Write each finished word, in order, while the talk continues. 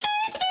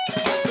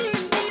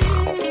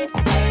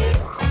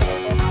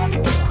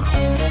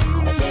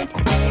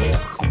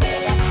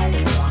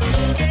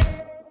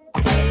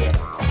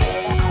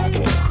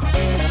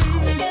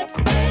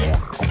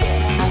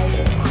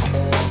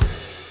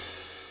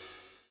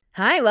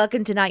Hi,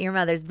 welcome to Not Your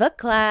Mother's Book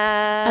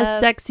Club. A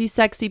sexy,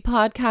 sexy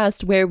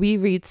podcast where we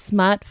read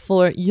smut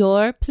for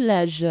your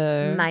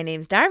pleasure. My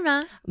name's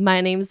Dharma.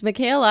 My name's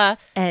Michaela.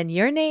 And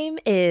your name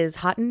is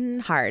Hot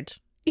and Hard.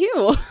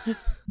 Ew.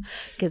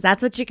 Because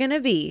that's what you're going to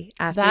be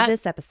after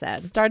this episode.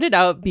 Started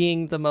out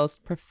being the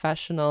most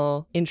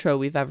professional intro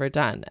we've ever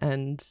done.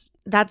 And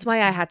that's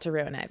why I had to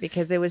ruin it,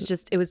 because it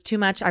was too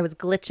much. I was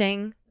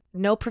glitching.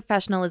 No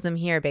professionalism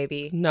here,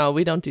 baby. No,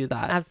 we don't do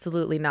that.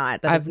 Absolutely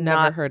not. I've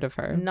never heard of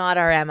her. Not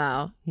our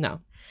MO. No.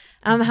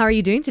 How are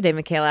you doing today,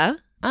 Michaela?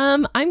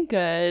 I'm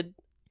good.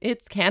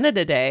 It's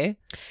Canada Day.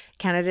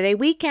 Canada Day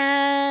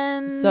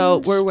weekend. So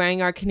we're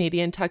wearing our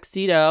Canadian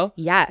tuxedo.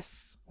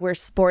 Yes. We're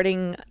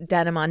sporting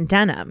denim on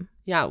denim.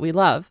 Yeah, we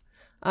love.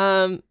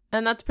 And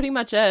that's pretty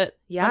much it.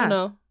 Yeah. I don't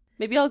know.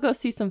 Maybe I'll go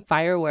see some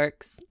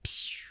fireworks.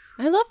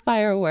 I love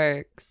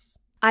fireworks.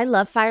 I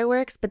love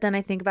fireworks, but then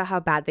I think about how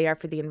bad they are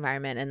for the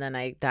environment, and then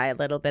I die a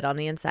little bit on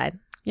the inside.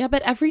 Yeah,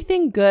 but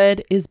everything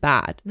good is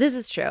bad. This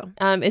is true.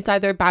 It's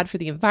either bad for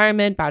the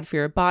environment, bad for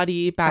your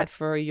body, bad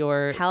for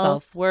your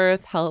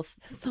self-worth,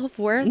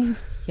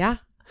 yeah,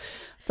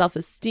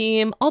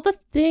 self-esteem, all the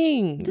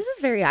things. This is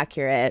very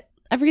accurate.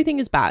 Everything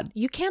is bad.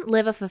 You can't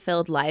live a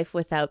fulfilled life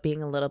without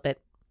being a little bit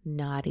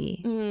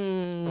naughty.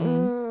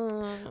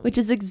 Which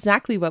is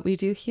exactly what we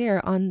do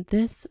here on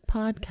this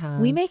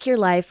podcast. We make your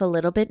life a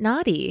little bit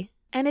naughty,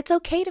 and it's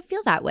okay to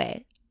feel that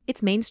way.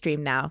 It's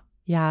mainstream now.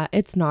 Yeah,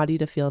 it's naughty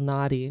to feel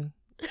naughty.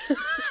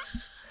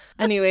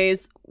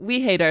 Anyways,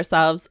 we hate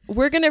ourselves.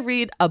 We're going to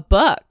read a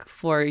book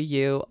for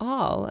you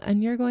all,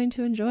 and you're going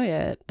to enjoy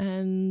it.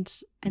 And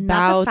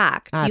that's a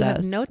fact. You have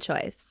us. no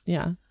choice.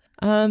 Yeah.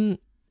 Do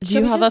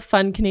you have a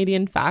fun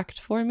Canadian fact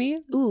for me?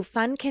 Ooh,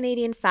 fun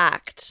Canadian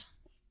fact.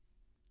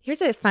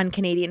 Here's a fun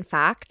Canadian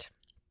fact.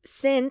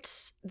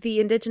 Since the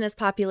Indigenous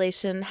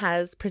population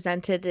has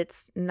presented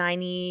its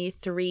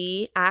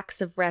 93 acts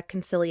of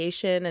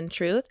reconciliation and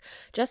truth,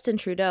 Justin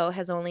Trudeau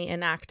has only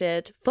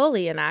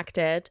fully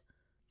enacted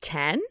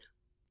 10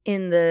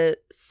 in the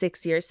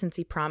 6 years since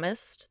he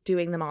promised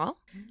doing them all.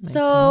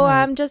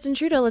 Justin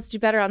Trudeau, let's do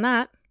better on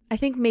that. I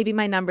think maybe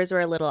my numbers were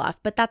a little off,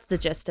 but that's the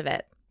gist of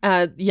it.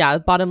 Yeah,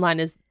 bottom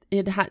line is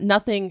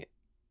nothing.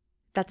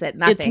 That's it.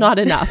 Nothing. It's not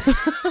enough.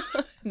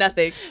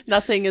 Nothing.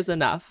 Nothing is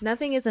enough.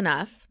 Nothing is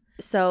enough.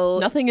 So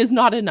nothing is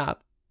not enough.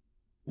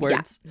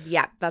 Words.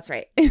 Yeah, that's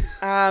right.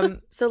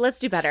 So let's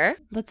do better.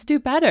 Let's do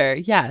better.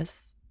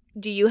 Yes.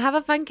 Do you have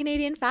a fun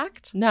Canadian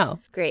fact? No.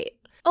 Great.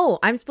 Oh,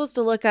 I'm supposed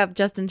to look up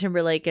Justin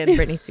Timberlake and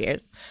Britney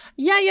Spears.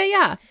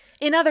 Yeah.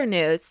 In other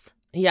news,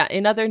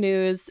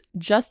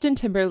 Justin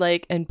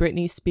Timberlake and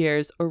Britney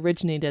Spears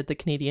originated the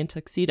Canadian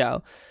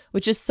tuxedo,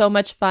 which is so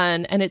much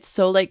fun. And it's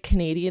so like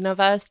Canadian of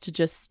us to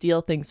just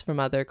steal things from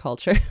other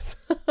cultures.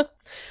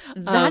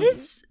 That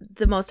is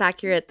the most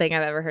accurate thing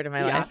I've ever heard in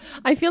my life.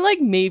 I feel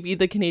like maybe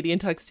the Canadian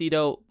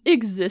tuxedo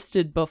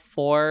existed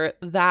before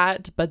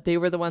that, but they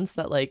were the ones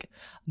that like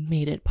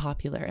made it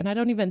popular. And I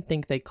don't even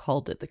think they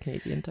called it the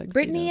Canadian tuxedo.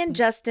 Britney and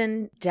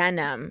Justin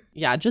denim.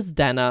 Yeah, just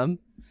denim.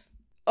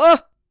 Oh!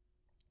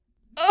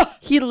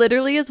 He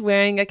literally is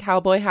wearing a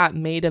cowboy hat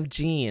made of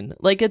jean.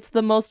 Like, it's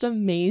the most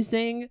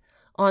amazing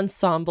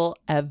ensemble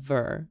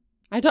ever.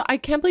 I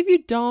can't believe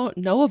you don't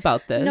know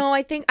about this. No,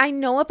 I think I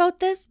know about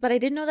this, but I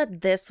didn't know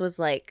that this was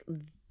like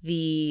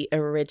the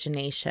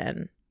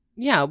origination.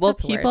 Yeah, well,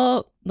 That's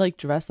people like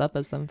dress up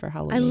as them for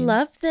Halloween. I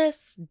love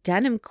this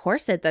denim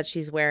corset that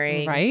she's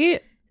wearing.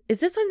 Right? Is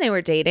this when they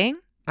were dating?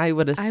 I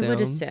would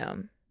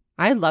assume.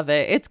 I love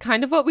it. It's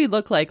kind of what we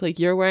look like. Like,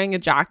 you're wearing a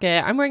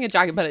jacket. I'm wearing a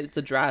jacket, but it's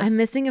a dress. I'm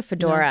missing a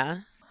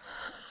fedora.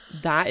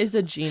 That is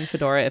a jean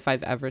fedora if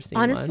I've ever seen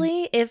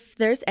Honestly, one. if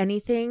there's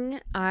anything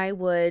I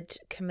would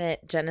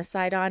commit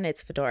genocide on,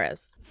 it's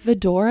fedoras.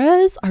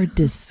 Fedoras are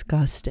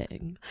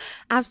disgusting.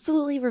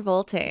 Absolutely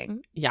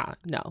revolting. Yeah,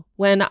 no.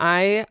 When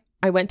I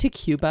went to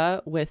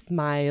Cuba with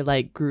my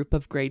like group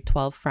of grade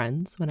 12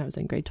 friends when I was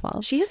in grade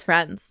 12. She has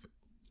friends.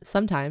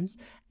 Sometimes.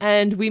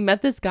 And we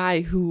met this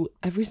guy who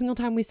every single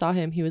time we saw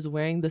him, he was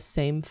wearing the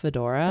same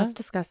fedora. That's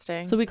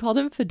disgusting. So we called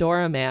him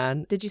Fedora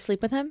Man. Did you sleep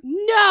with him?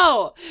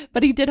 No,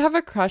 but he did have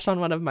a crush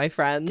on one of my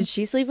friends. Did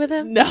she sleep with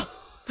him? No.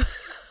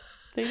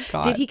 Thank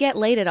God. Did he get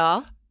laid at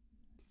all?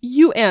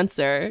 You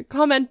answer.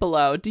 Comment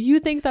below. Do you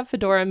think that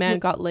Fedora Man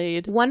got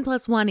laid? 1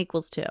 + 1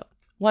 = 2.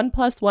 1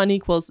 + 1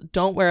 =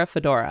 don't wear a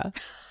fedora.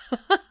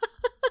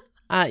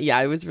 Yeah,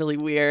 it was really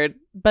weird.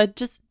 But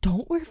just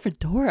don't wear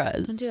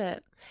fedoras. Don't do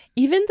it.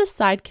 Even the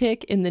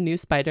sidekick in the new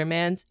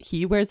Spider-Man's,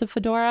 he wears a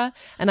fedora.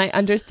 And I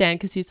understand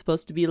because he's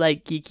supposed to be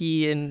like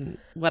geeky and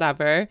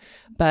whatever.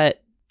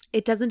 But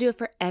it doesn't do it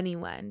for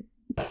anyone.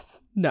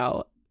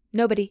 No.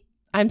 Nobody.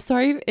 I'm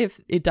sorry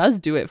if it does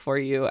do it for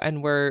you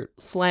and we're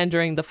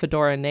slandering the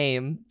fedora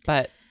name,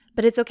 but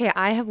it's okay.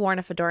 I have worn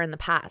a fedora in the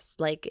past,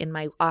 like in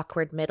my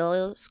awkward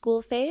middle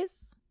school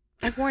phase.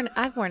 I've worn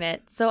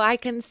it, so I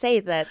can say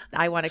that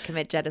I want to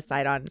commit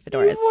genocide on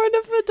fedoras. You've worn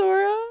a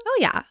fedora? Oh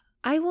yeah.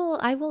 I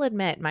will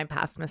admit my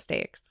past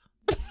mistakes.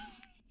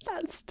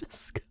 That's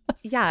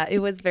disgusting. Yeah, it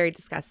was very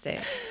disgusting.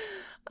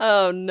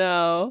 Oh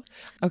no.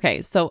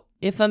 Okay, so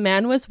if a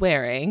man was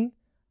wearing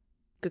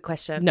Good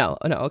question. No,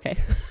 okay.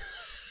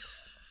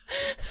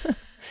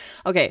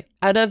 Okay,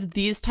 out of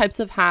these types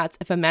of hats,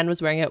 if a man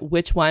was wearing it,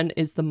 which one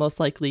is the most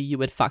likely you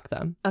would fuck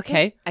them?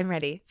 Okay, I'm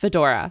ready.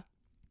 Fedora,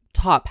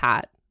 top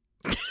hat,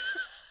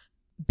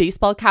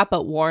 baseball cap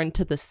but worn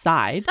to the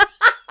side,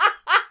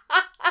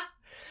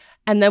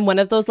 and then one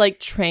of those like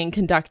train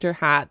conductor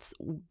hats,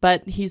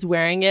 but he's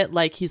wearing it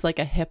like he's like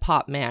a hip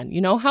hop man.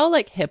 You know how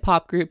like hip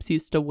hop groups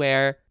used to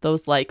wear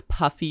those like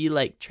puffy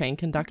like train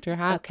conductor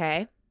hats? Okay.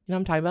 You know what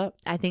I'm talking about?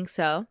 I think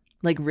so.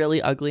 Like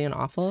really ugly and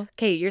awful.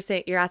 Okay,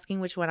 you're asking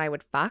which one I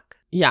would fuck?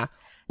 Yeah.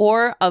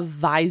 Or a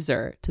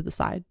visor to the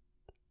side.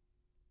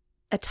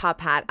 A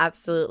top hat,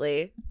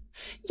 absolutely.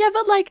 Yeah,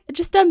 but like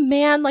just a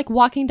man like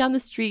walking down the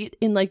street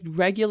in like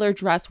regular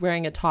dress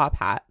wearing a top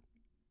hat.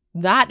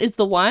 That is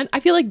the one. I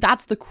feel like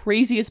that's the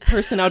craziest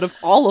person out of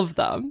all of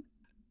them.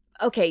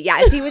 Okay, yeah,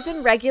 if he was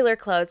in regular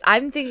clothes,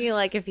 I'm thinking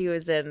like if he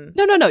was in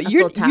No. You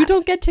full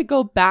don't tux. get to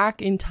go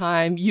back in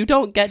time. You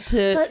don't get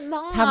to But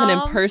Mom, have an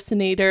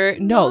impersonator.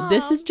 No,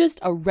 this Mom. is just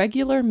a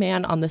regular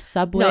man on the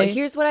subway. No,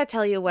 here's what I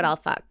tell you what I'll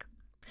fuck.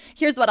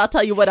 Here's what I'll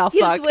tell you what I'll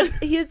fuck.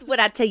 Here's what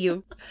I tell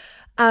you.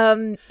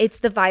 It's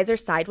the visor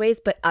sideways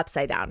but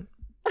upside down.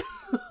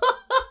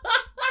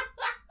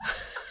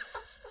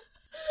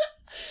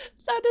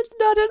 That is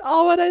not at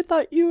all what I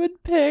thought you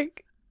would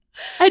pick.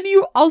 And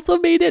you also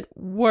made it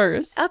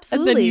worse.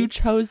 Absolutely. And then you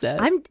chose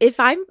it. If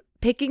I'm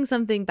picking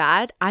something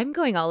bad, I'm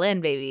going all in,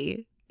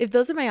 baby. If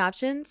those are my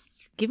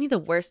options, give me the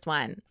worst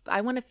one. I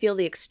want to feel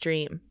the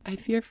extreme. I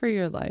fear for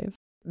your life.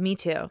 Me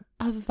too.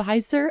 A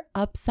visor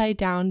upside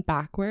down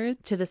backwards?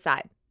 To the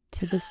side.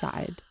 To the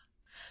side.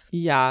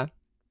 Yeah.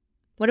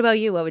 What about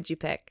you? What would you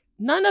pick?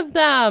 None of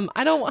them.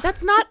 I don't want.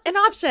 That's not an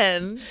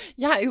option.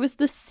 Yeah, it was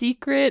the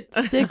secret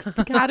sixth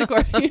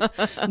category.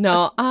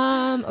 No.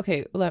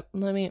 Okay. Let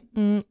me.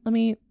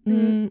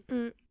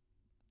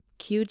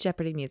 Cue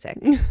Jeopardy music.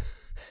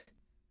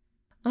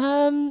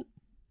 3,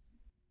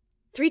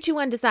 2,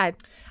 1, decide.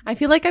 I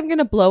feel like I'm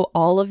gonna blow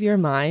all of your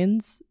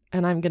minds,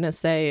 and I'm gonna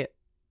say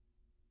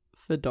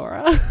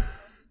Fedora.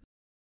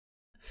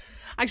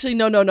 Actually,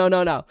 no. You can't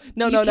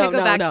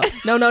go back.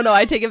 No.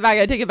 I take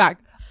it back.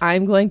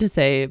 I'm going to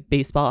say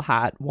baseball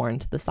hat worn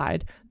to the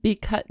side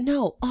because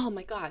no. Oh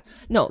my god.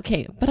 No.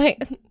 Okay, but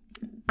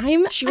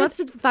She wants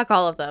to fuck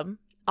all of them.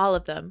 All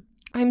of them.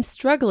 I'm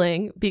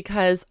struggling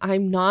because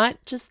I'm not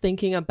just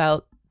thinking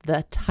about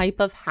the type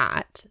of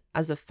hat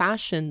as a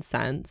fashion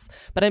sense,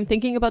 but I'm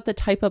thinking about the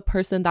type of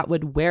person that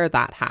would wear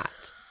that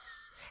hat.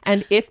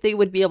 And if they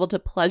would be able to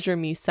pleasure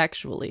me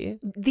sexually.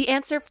 The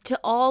answer to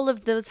all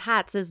of those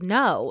hats is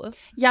no.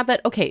 Yeah,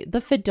 but okay,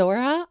 the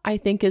fedora, I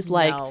think is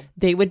like, No.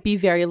 They would be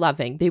very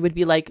loving. They would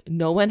be like,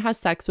 no one has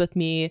sex with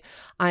me.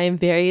 I am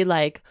very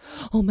like,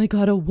 oh my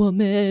God, a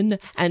woman.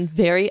 And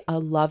very a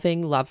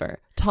loving lover.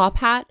 Top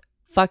hat,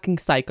 fucking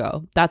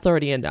psycho. That's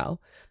already a no.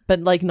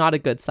 But like not a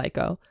good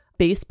psycho.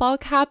 Baseball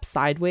cap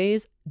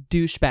sideways,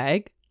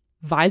 douchebag.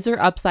 Visor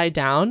upside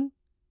down.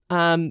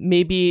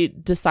 Maybe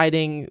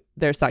deciding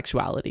their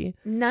sexuality.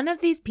 None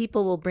of these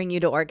people will bring you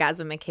to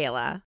orgasm,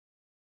 Michaela.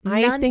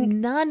 I think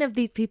none of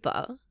these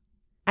people.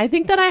 I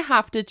think that I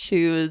have to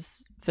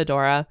choose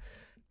fedora.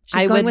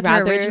 She's going with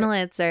her original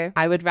answer.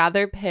 I would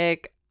rather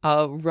pick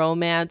a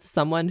romance,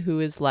 someone who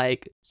is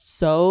like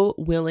so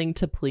willing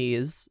to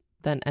please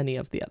than any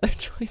of the other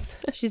choices.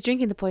 She's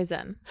drinking the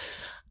poison.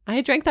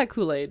 I drank that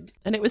Kool-Aid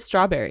and it was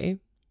strawberry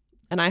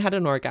and I had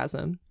an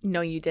orgasm.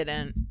 No, you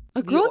didn't.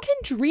 A girl can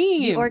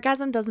dream. The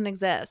orgasm doesn't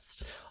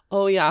exist.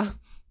 Oh, yeah.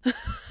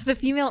 The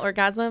female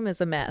orgasm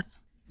is a myth.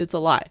 It's a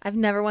lie. I've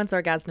never once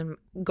orgasmed.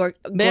 We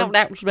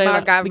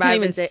can't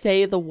even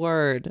say the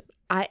word.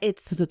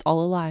 It's because it's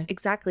all a lie.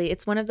 Exactly.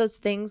 It's one of those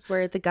things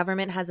where the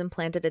government has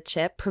implanted a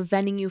chip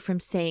preventing you from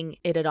saying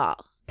it at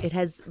all. It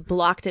has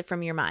blocked it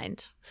from your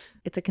mind.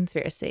 It's a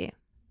conspiracy.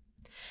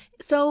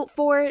 So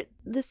for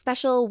this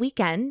special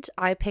weekend,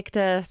 I picked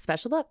a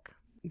special book.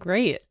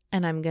 Great.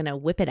 And I'm going to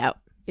whip it out.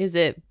 Is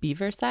it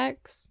beaver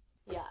sex?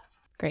 Yeah.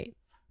 Great.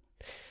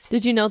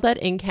 Did you know that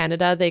in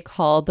Canada they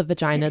call the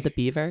vagina the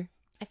beaver?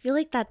 I feel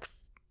like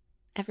that's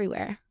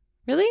everywhere.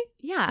 Really?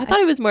 Yeah. I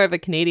thought it was more of a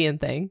Canadian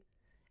thing.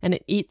 And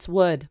it eats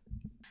wood.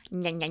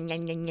 But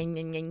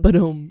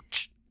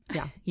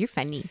Yeah. You're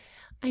funny.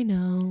 I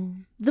know.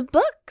 The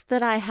book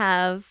that I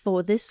have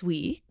for this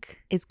week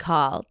is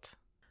called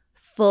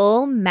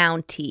Full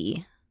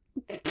Mountie.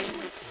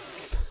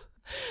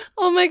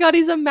 Oh my God,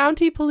 he's a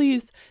Mountie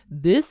police.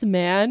 This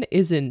man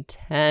is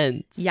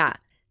intense. Yeah.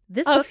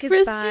 This a book is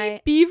Frisky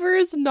by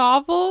Beavers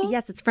novel?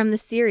 Yes, it's from the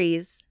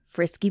series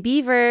Frisky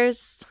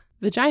Beavers.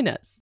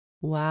 Vaginas.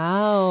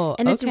 Wow.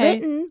 And it's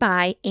written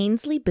by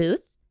Ainsley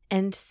Booth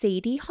and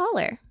Sadie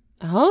Holler.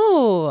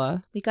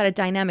 Oh. We got a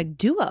dynamic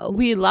duo.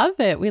 We love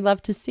it. We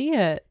love to see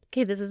it.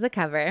 Okay, this is the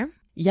cover.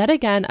 Yet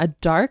again, a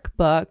dark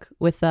book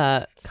with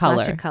a color.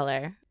 Splash of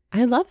color.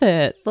 I love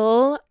it.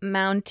 Full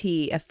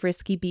Mountie, a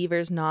Frisky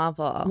Beavers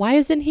novel. Why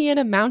isn't he in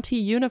a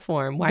Mountie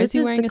uniform? Why is he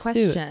wearing a suit?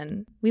 This is the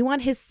question. We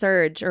want his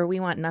surge, or we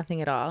want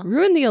nothing at all.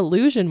 Ruin the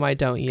illusion, why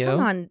don't you?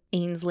 Come on,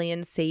 Ainsley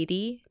and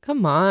Sadie.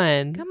 Come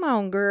on. Come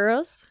on,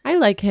 girls. I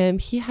like him.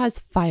 He has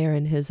fire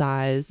in his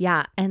eyes.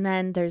 Yeah, and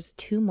then there's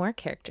 2 more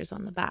characters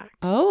on the back.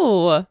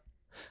 Oh.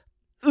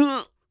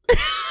 Oh,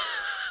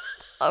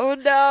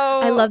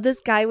 no. I love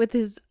this guy with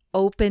his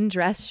open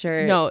dress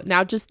shirt. No,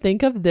 now just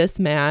think of this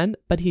man,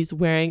 but he's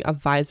wearing a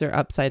visor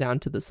upside down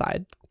to the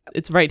side.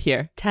 It's right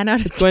here. 10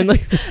 out of 10. It's going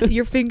like this.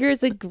 Your finger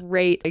is a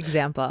great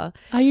example.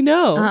 I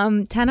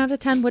know. 10 out of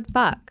 10 would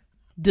fuck.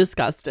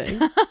 Disgusting.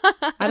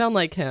 I don't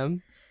like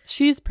him.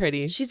 She's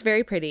pretty. She's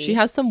very pretty. She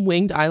has some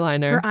winged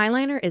eyeliner. Her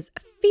eyeliner is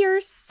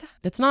fierce.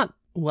 It's not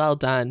well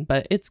done,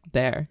 but it's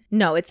there.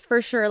 No, it's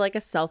for sure like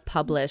a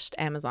self-published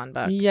Amazon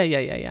book.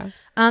 Yeah.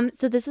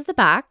 So this is the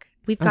back.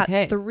 We've got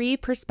Okay. 3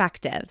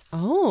 perspectives.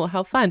 Oh,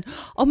 how fun.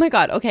 Oh my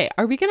God. Okay.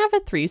 Are we going to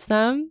have a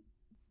threesome?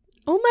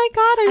 Oh my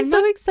God. I'm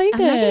so excited.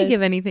 I'm not going to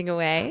give anything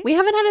away. We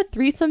haven't had a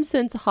threesome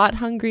since Hot,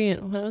 Hungry,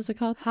 and what was it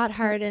called? Hot,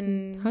 hard,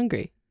 and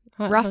Hungry.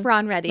 rough,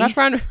 Ron, ready. Rough,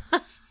 Ron.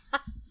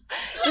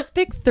 Just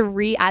pick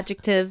 3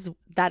 adjectives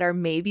that are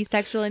maybe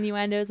sexual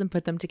innuendos and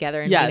put them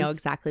together and Yes. you know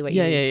exactly what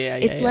you mean. Yeah.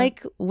 It's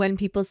like when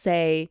people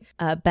say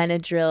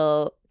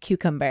Benadryl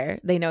cucumber,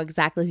 they know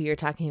exactly who you're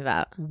talking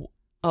about.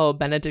 Oh,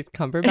 Benedict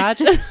Cumberbatch?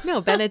 No,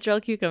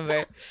 Benadryl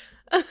cucumber.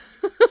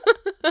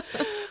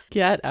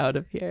 Get out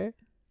of here.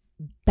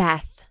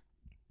 Beth.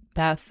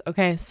 Beth.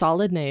 Okay,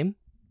 solid name.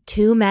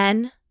 2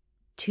 men,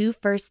 2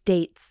 first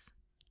dates,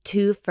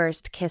 2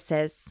 first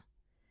kisses.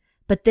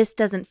 But this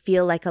doesn't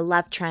feel like a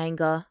love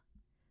triangle.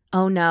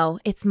 Oh no,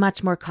 it's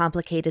much more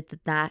complicated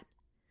than that.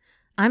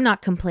 I'm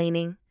not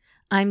complaining.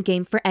 I'm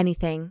game for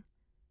anything.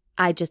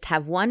 I just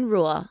have one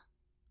rule.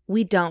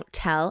 We don't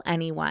tell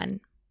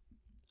anyone.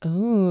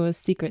 Oh,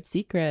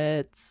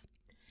 secrets.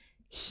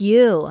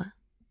 Hugh.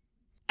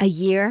 A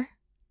year?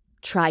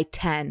 Try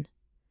 10.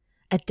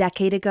 A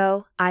decade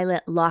ago, I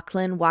let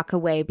Lachlan walk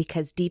away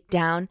because deep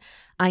down,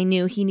 I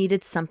knew he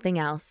needed something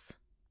else.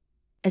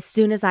 As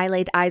soon as I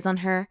laid eyes on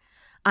her,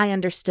 I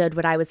understood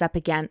what I was up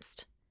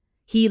against.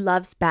 He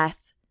loves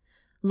Beth,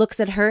 looks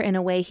at her in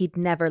a way he'd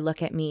never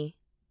look at me.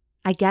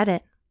 I get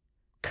it.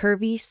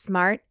 Curvy,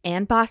 smart,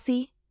 and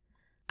bossy.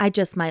 I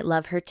just might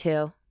love her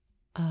too.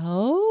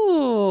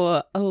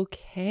 Oh,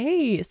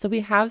 okay. So we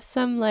have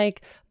some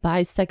like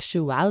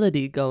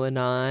bisexuality going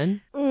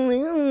on.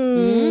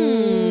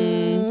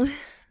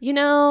 You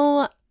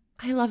know,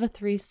 I love a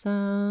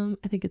threesome.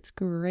 I think it's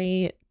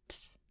great.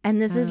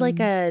 And this is like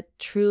a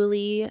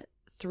truly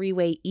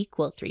 3-way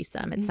equal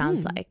threesome, it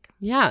sounds like.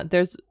 Yeah,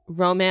 there's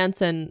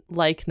romance and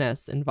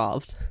likeness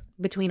involved.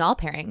 Between all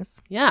pairings.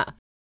 Yeah.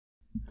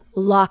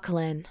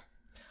 Lachlan.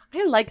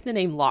 I like the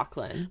name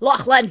Lachlan.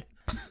 Lachlan!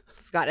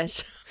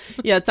 Scottish.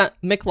 Yeah, it's not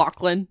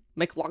McLaughlin.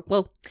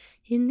 McLaughlin.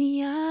 In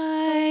the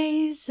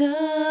eyes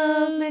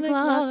of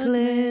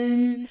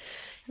McLaughlin,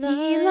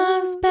 he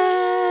loves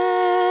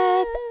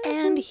Beth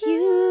and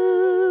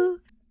Hugh.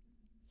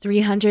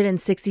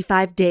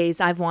 365 days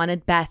I've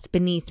wanted Beth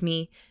beneath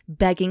me,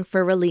 begging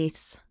for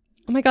release.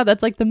 Oh my God,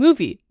 that's like the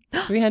movie.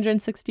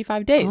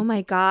 365 days. Oh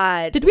my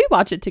God. Did we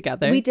watch it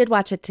together? We did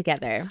watch it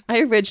together.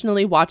 I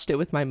originally watched it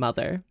with my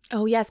mother.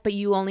 Oh, yes, but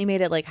you only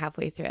made it like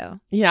halfway through.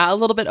 Yeah, a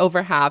little bit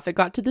over half. It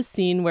got to the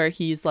scene where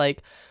he's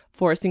like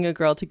forcing a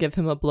girl to give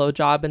him a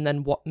blowjob and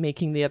then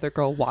making the other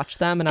girl watch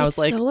them. And I was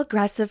like, so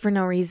aggressive for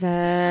no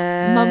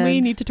reason. Mom, we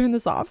need to turn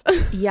this off.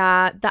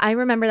 Yeah, I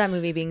remember that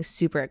movie being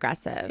super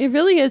aggressive. It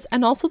really is.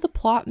 And also the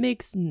plot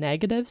makes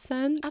negative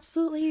sense.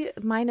 Absolutely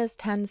minus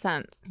 10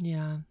 cents.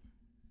 Yeah.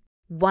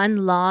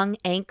 One long,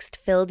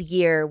 angst-filled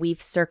year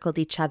we've circled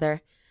each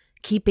other,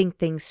 keeping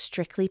things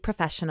strictly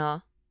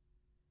professional.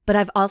 But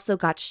I've also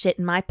got shit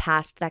in my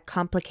past that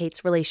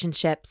complicates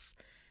relationships,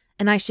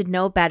 and I should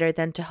know better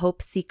than to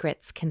hope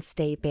secrets can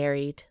stay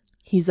buried.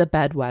 He's a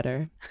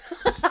bedwetter.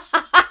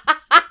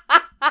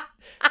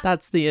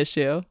 That's the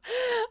issue.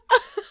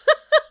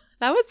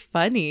 That was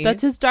funny.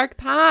 That's his dark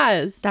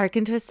past. Dark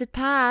and twisted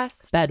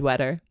past.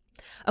 Bedwetter.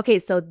 Okay,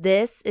 so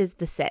this is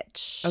the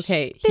sitch.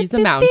 Okay, he's a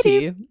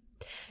Mountie.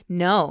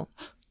 No.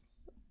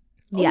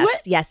 Yes,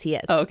 What? yes, he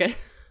is. Oh, okay.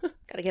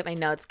 Gotta get my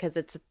notes because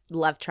it's a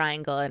love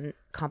triangle and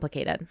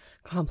complicated.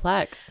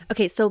 Complex.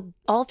 Okay, so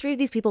all 3 of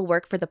these people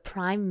work for the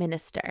Prime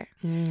Minister.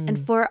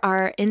 And for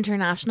our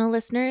international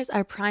listeners,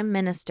 our Prime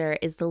Minister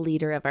is the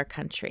leader of our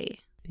country.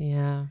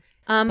 Yeah.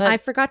 I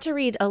forgot to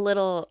read a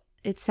little,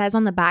 it says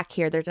on the back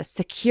here, there's a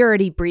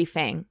security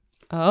briefing.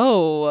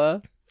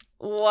 Oh.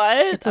 What?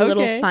 It's a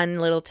little fun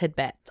little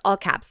tidbit. It's all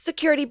caps.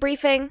 Security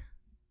briefing.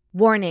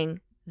 Warning,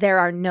 there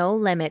are no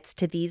limits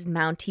to these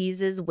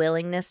Mounties'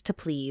 willingness to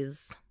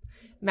please.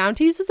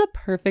 Mounties is a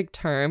perfect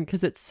term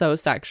because it's so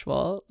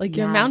sexual. Like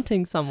you're Yes.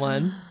 mounting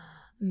someone.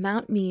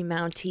 Mount me,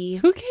 Mountie.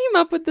 Who came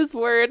up with this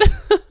word?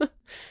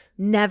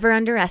 Never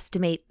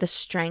underestimate the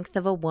strength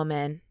of a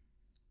woman.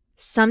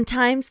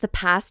 Sometimes the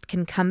past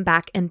can come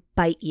back and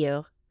bite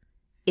you,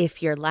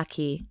 if you're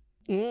lucky.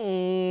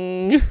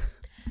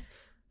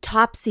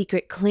 Top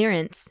secret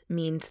clearance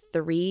means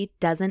 3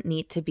 doesn't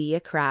need to be a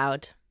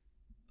crowd.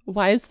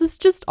 Why is this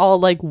just all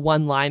like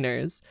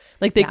one-liners?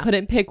 Like they Yeah.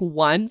 couldn't pick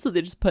one, so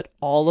they just put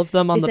all of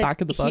them on They the said,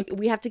 back of the book?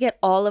 We have to get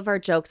all of our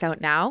jokes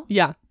out now.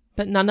 Yeah,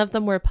 but none of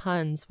them were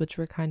puns, which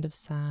were kind of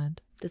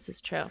sad. This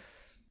is true.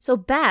 So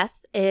Beth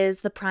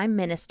is the prime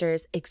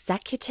minister's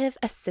executive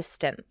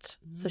assistant.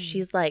 So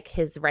she's like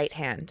his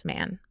right-hand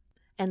man.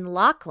 And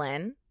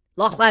Lachlan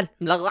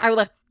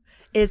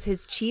is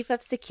his chief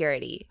of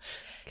security.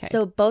 Okay.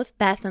 So both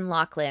Beth and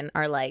Lachlan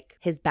are like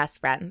his best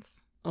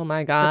friends. Oh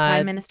my The prime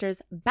God.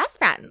 minister's best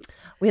friends.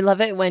 We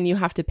love it when you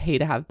have to pay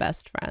to have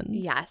best friends.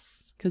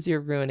 Yes. Because you're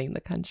ruining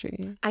the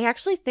country. I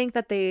actually think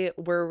that they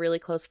were really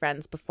close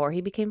friends before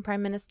he became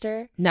prime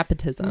minister.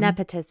 Nepotism.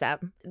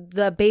 Nepotism.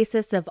 The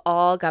basis of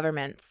all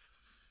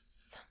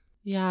governments.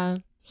 Yeah.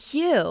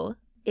 Hugh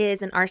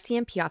is an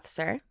RCMP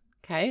officer,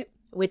 Okay.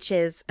 which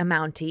is a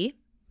Mountie.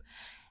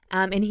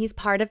 And he's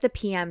part of the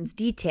PM's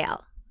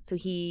detail. So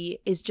he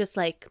is just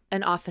like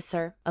an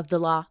officer of the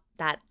law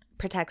that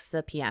protects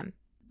the PM.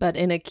 But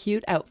in a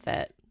cute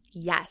outfit.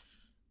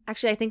 Yes.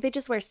 Actually, I think they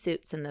just wear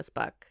suits in this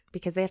book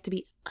because they have to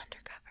be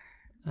undercover.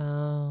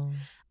 Oh.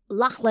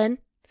 Lachlan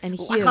and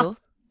Hugh.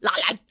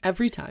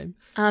 Every time.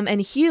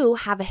 And Hugh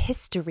have a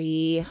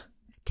history.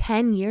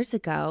 10 years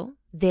ago,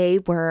 they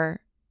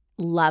were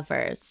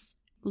lovers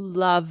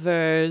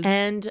Lovers.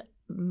 and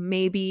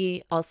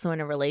maybe also in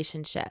a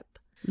relationship.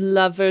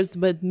 Lovers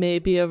with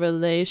maybe a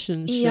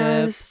relationship.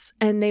 Yes.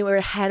 And they were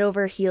head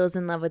over heels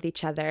in love with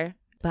each other,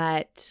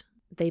 but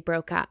they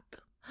broke up.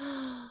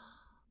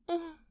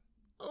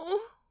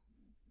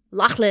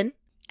 Lachlan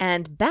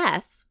and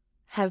Beth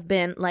have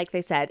been, like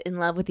they said, in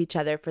love with each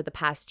other for the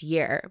past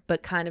year,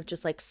 but kind of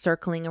just like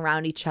circling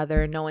around each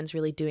other. No one's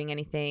really doing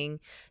anything.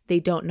 They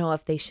don't know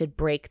if they should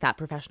break that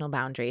professional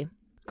boundary.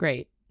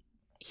 Great.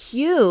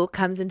 Hugh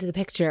comes into the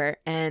picture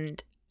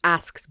and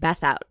asks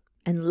Beth out.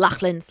 And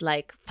Lachlan's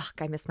like, fuck,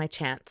 I missed my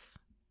chance.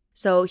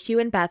 So Hugh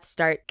and Beth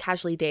start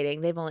casually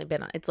dating. They've only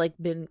been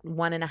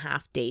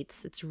 1.5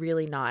 dates. It's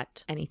really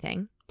not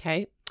anything.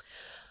 Okay.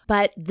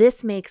 But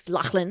this makes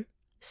Lachlan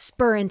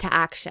spur into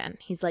action.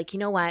 He's like, you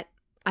know what?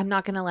 I'm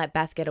not going to let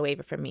Beth get away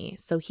from me.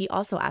 So he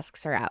also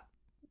asks her out.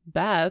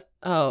 Beth.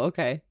 Oh,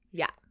 okay.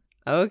 Yeah.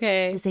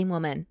 Okay. The same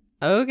woman.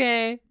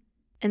 Okay.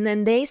 And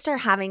then they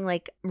start having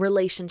like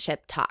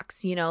relationship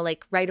talks, you know,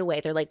 like right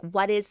away. They're like,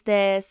 what is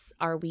this?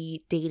 Are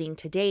we dating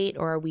to date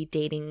or are we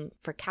dating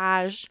for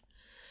cash?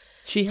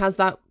 She has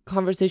that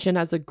conversation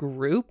as a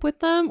group with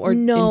them or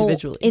No,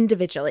 individually?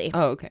 individually.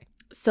 Oh, okay.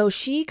 So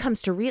she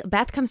comes to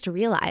Beth comes to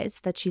realize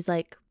that she's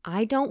like,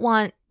 I don't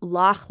want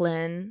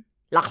Lachlan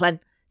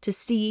to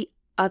see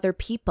other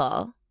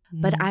people,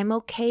 but I'm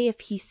okay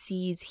if he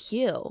sees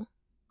Hugh.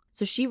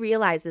 So she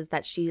realizes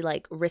that she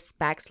like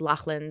respects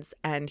Lachlan's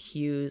and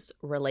Hugh's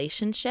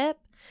relationship.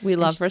 We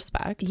love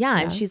respect. Yeah.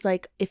 And Yes. she's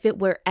like, if it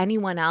were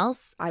anyone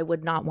else, I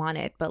would not want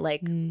it. But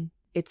like,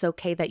 it's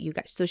okay that you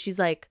guys. So she's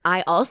like,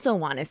 I also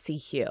want to see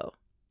Hugh.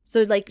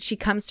 So like she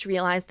comes to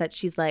realize that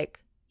she's like,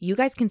 you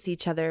guys can see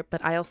each other,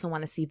 but I also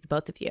want to see the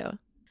both of you.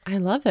 I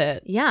love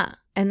it. Yeah.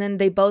 And then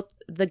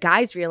the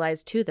guys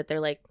realize too that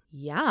they're like,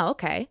 yeah,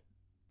 okay.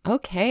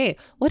 Okay.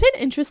 What an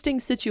interesting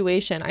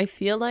situation. I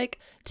feel like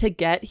to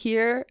get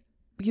here,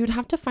 you'd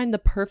have to find the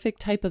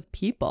perfect type of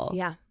people.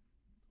 Yeah.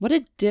 What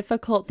a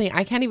difficult thing.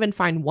 I can't even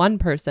find one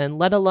person,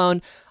 let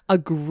alone a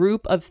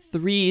group of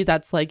 3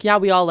 that's like, yeah,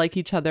 we all like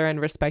each other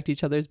and respect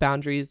each other's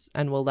boundaries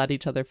and will let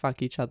each other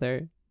fuck each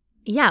other.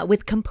 Yeah.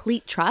 With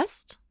complete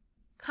trust.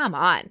 Come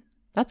on.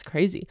 That's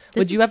crazy.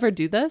 This Would you is- ever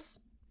do this?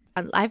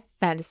 I've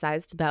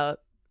fantasized about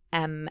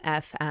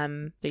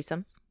MFM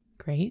threesomes.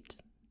 Great.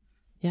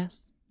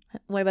 Yes.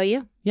 What about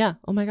you? Yeah.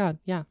 Oh my God.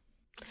 Yeah.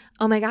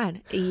 Oh my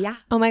God. Yeah.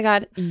 Oh my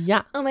God.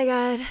 Yeah. Oh my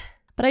God.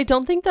 But I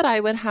don't think that I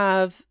would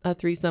have a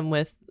threesome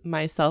with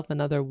myself,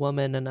 another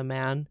woman, and a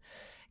man,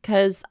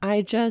 because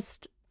I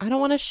don't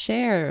want to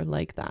share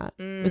like that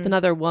with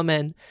another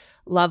woman.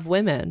 Love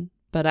women,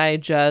 but I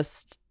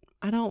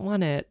don't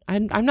want it.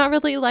 I'm not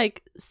really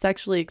like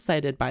sexually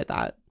excited by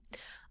that.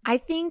 I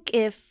think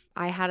if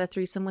I had a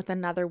threesome with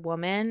another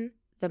woman,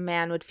 the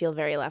man would feel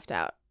very left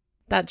out.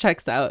 That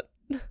checks out.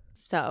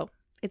 So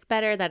it's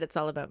better that it's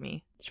all about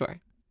me. Sure.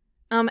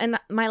 And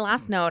my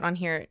last note on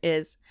here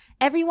is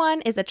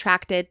everyone is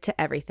attracted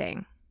to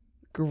everything.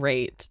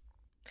 Great.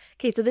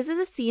 Okay, so this is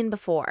a scene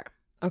before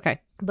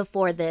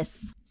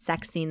this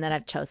sex scene that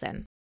I've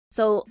chosen.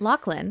 So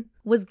Lachlan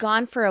was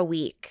gone for a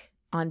week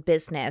on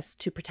business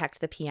to protect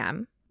the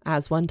PM,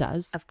 As one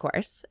does. of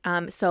course.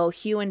 So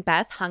Hugh and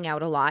Beth hung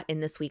out a lot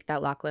in this week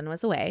that Lachlan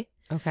was away.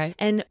 Okay.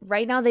 And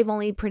right now they've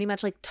only pretty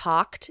much like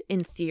talked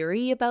in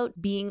theory about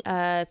being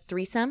a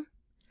threesome,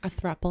 A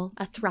throuple.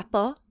 a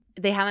throuple.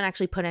 They haven't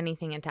actually put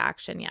anything into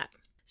action yet.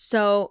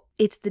 So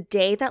it's the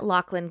day that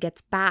Lachlan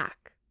gets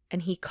back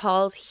and he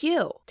calls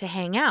Hugh to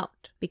hang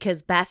out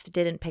because Beth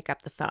didn't pick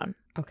up the phone.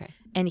 Okay.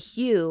 And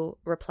Hugh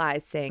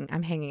replies saying,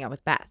 I'm hanging out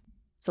with Beth.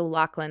 So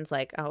Lachlan's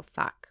like, oh,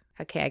 fuck.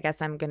 Okay, I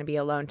guess I'm going to be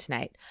alone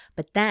tonight.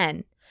 But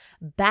then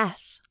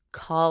Beth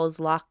calls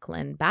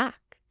Lachlan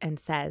back and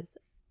says,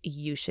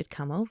 You should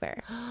come over.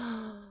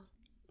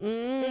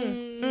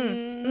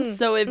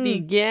 So it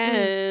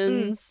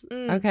begins.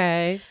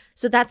 Okay.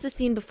 So that's the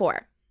scene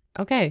before.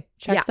 Okay.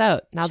 Checks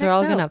out. Now they're Checks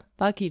all out. gonna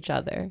fuck each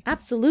other.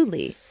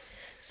 Absolutely.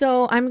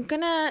 So I'm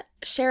going to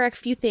share a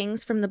few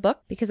things from the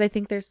book because I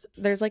think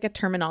there's like a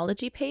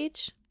terminology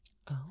page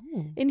Oh.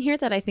 in here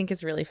that I think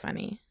is really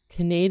funny.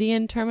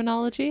 Canadian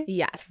terminology?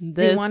 Yes.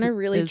 They This want to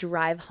really is-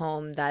 drive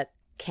home that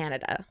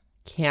Canada.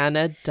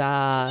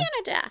 Canada.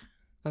 Canada.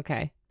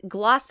 Okay.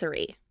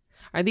 Glossary.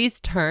 Are these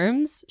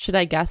terms? Should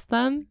I guess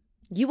them?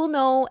 You will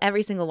know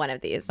every single one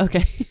of these.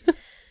 Okay.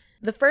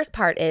 The first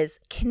part is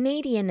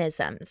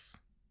Canadianisms.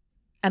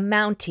 A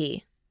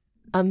Mountie.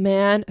 A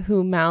man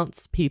who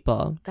mounts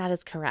people. That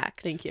is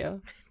correct. Thank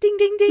you. Ding,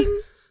 ding,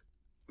 ding.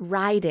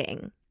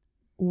 Riding.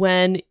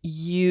 When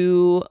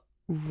you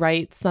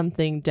write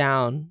something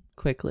down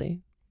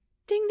quickly.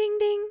 Ding, ding,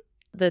 ding.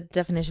 The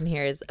definition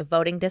here is a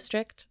voting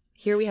district.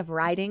 Here we have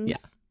ridings,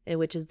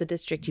 which is the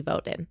district you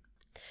vote in.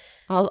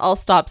 I'll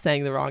stop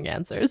saying the wrong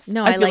answers.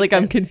 No, I I feel like like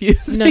I'm this.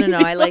 confused. No,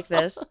 I like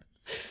this.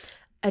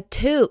 A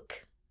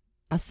toque.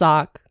 A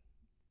sock.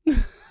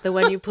 The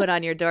one you put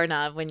on your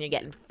doorknob when you're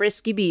getting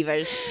frisky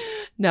beavers.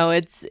 No,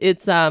 it's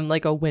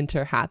like a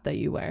winter hat that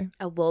you wear.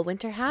 A wool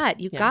winter hat.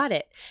 You Yeah. got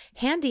it.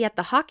 Handy at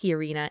the hockey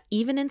arena,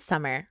 even in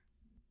summer.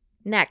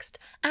 Next,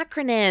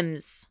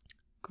 acronyms.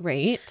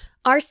 Great.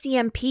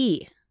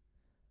 RCMP.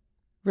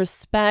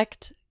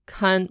 Respect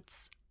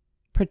cunts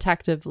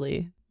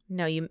protectively.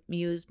 No, you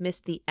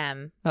missed the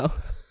M. Oh.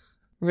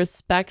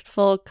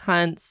 Respectful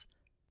cunts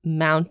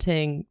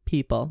mounting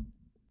people.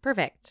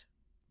 Perfect.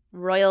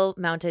 Royal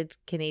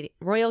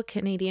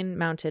Canadian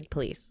Mounted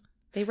Police.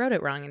 They wrote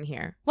it wrong in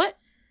here. What?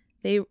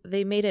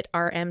 They made it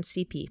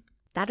RMCP.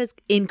 That is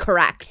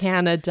incorrect.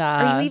 Canada.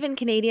 Are you even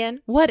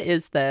Canadian? What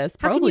is this?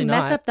 How Probably can you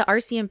not. mess up the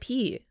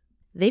RCMP?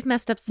 They've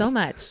messed up so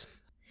much.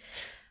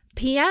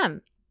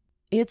 PM.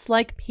 It's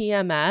like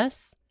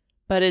PMS,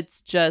 but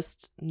it's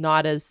just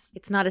not as.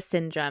 It's not a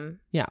syndrome.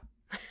 Yeah.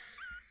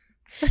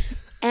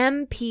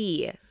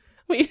 MP.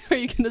 Wait, are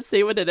you going to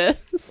say what it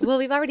is? Well,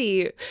 we've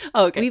already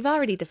Okay.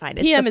 defined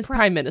it. PM It's is the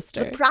Prime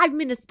Minister. The Prime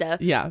Minister.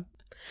 Yeah.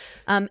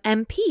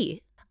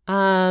 MP.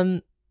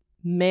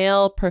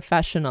 Male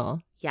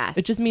professional. Yes.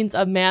 It just means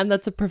a man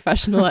that's a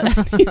professional at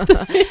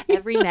anything.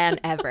 every man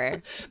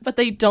ever. But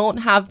they don't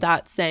have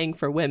that saying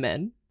for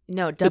women.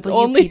 No, WP It's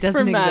only doesn't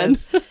for men.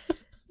 exist.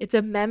 It's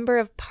a member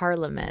of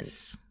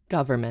parliament.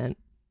 Government.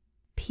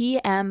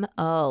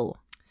 PMO.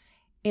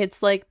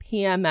 It's like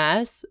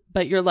PMS,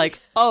 but you're like,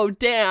 oh,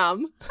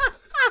 damn.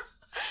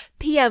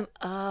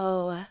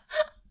 PMO.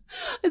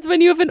 It's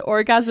when you have an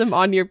orgasm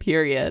on your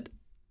period.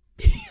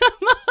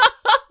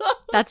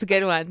 That's a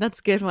good one. That's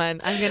a good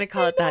one. I'm going to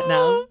call it that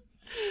now.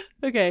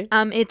 Okay.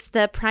 It's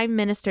the Prime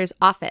Minister's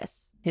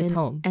office. His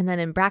home. And then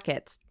in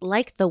brackets,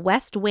 like the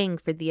West Wing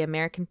for the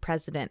American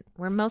president,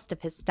 where most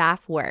of his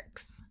staff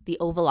works. The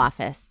Oval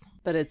Office.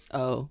 But it's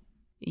O.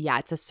 Yeah,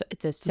 it's a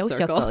social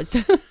circle. code.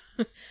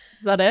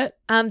 Is that it?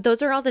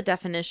 Those are all the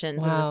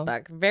definitions in Wow. this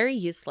book. Very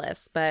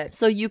useless, but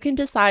So you can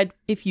decide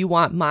if you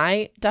want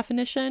my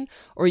definition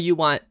or you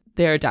want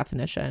their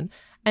definition.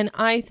 And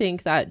I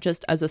think that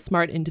just as a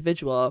smart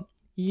individual,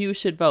 you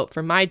should vote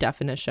for my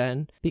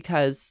definition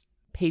because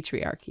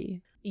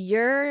patriarchy.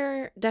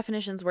 your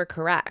definitions were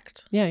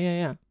correct.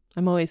 Yeah.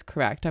 I'm always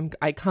correct.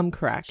 I come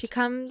correct. She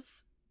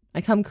comes. I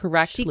come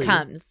correctly. She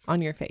comes.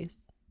 On your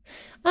face.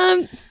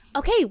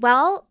 Okay,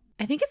 well,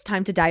 I think it's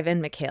time to dive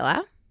in,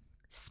 Michaela.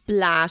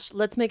 Splash.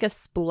 Let's make a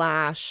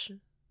splash.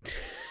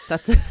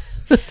 That's all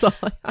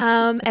I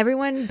have to say.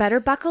 Everyone better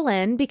buckle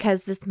in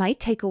because this might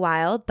take a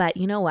while, but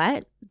you know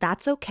what?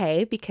 That's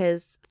okay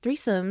because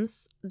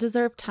threesomes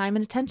deserve time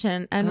and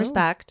attention and Oh.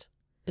 respect.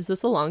 Is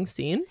this a long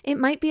scene? It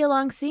might be a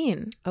long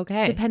scene,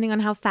 Okay. depending on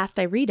how fast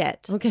I read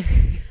it. Okay.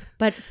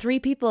 But 3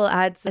 people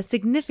adds a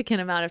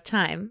significant amount of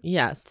time.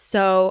 Yes.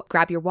 So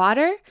grab your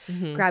water,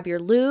 Mhm. grab your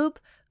lube,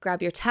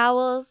 grab your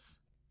towels,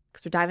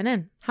 because we're diving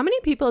in. How many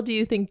people do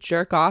you think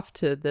jerk off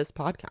to this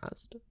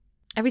podcast?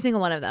 Every single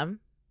one of them,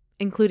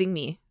 including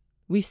me,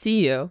 We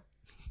see you.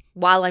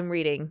 while I'm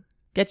reading.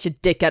 Get your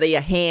dick out of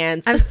your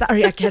hands. I'm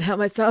sorry, I can't help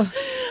myself.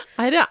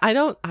 I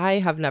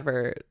have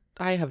never.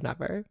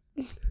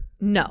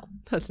 No.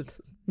 That's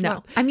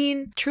No. I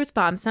mean, truth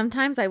bomb.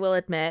 Sometimes I will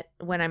admit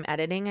when I'm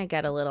editing, I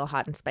get a little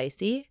hot and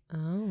spicy,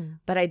 Oh.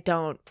 but I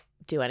don't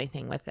do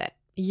anything with it.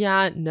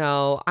 Yeah,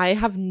 no. I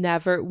have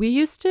never. We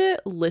used to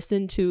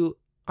listen to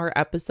our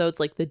episodes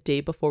like the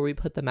day before we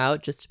put them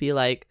out just to be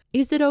like,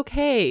 is it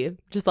okay?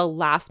 Just a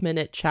last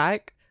minute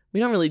check. We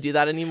don't really do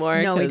that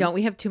anymore. No, we 'cause don't.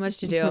 We have too much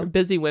to We're do.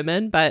 busy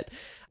women. But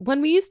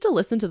when we used to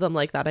listen to them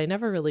like that, I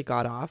never really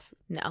got off.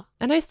 No.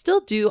 And I still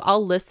do.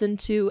 I'll listen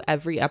to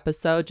every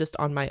episode just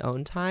on my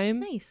own time.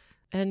 Nice.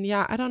 And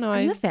yeah, I don't know.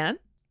 Are you a fan?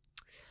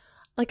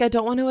 Like, I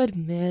don't want to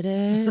admit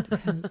it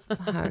because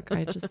fuck,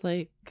 I just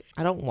like,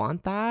 I don't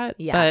want that.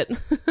 Yeah.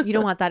 But You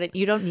don't want that.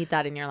 You don't need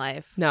that in your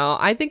life. no,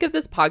 I think of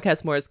this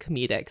podcast more as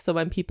comedic. So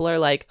when people are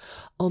like,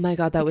 oh my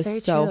God, that It's very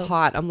was so true.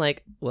 hot. I'm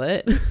like,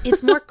 what?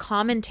 It's more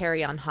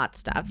commentary on hot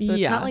stuff. So it's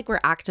Yeah. not like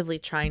we're actively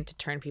trying to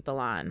turn people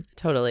on.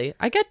 Totally.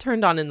 I get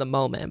turned on in the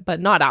moment, but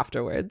not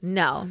afterwards.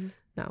 No.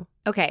 No.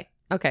 Okay.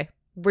 Okay.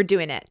 We're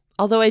doing it.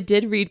 Although I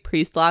did read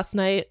Priest last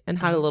night and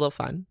had a little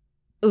fun.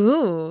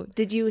 Ooh.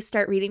 Did you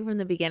start reading from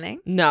the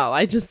beginning? No,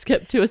 I just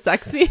skipped to a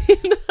sex scene.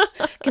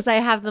 Because I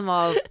have them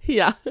all.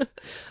 Yeah.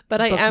 But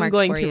I am Bookmarked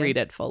going for to you. read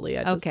it fully.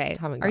 I just Okay.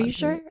 haven't Are you gotten to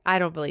sure? it. I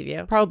don't believe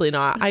you. Probably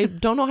not. I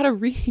don't know how to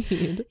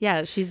read.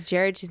 Yeah, she's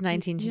Jared. She's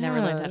 19. She never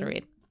learned how to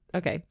read.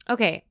 Okay.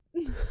 Okay.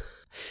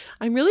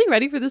 I'm really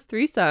ready for this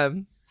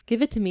threesome.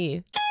 Give it to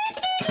me.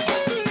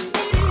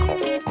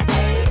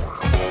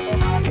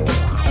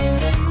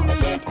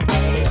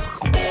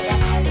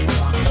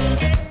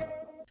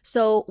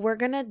 So we're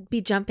going to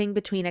be jumping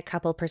between a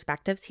couple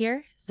perspectives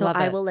here. So Love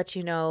I it. will let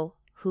you know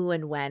who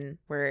and when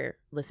we're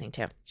listening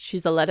to.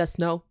 She's a let us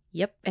know.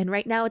 Yep. And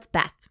right now it's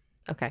Beth.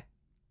 Okay.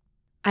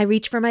 I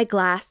reach for my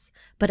glass,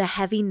 but a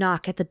heavy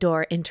knock at the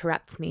door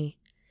interrupts me.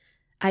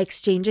 I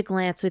exchange a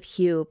glance with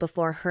Hugh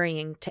before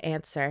hurrying to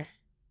answer.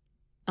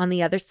 On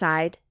the other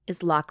side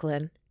is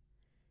Lachlan.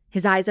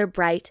 His eyes are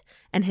bright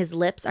and his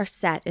lips are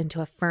set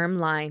into a firm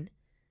line.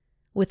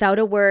 Without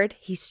a word,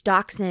 he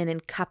stalks in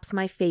and cups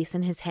my face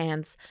in his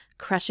hands,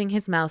 crushing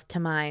his mouth to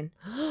mine.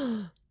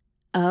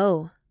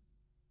 Oh.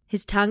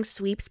 His tongue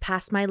sweeps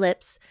past my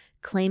lips,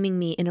 claiming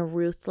me in a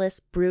ruthless,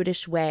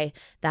 brutish way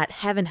that,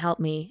 heaven help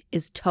me,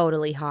 is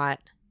totally hot.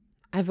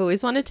 I've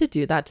always wanted to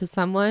do that to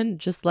someone,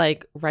 just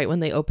like right when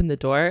they open the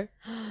door,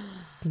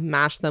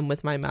 smash them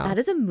with my mouth. That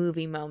is a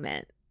movie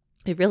moment.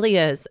 It really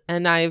is.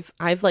 And I've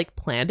like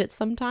planned it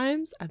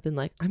sometimes. I've been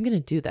like, I'm going to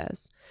do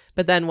this.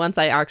 But then once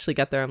I actually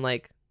get there, I'm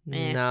like,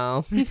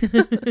 no.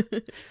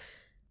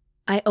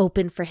 I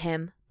open for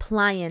him,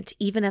 pliant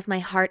even as my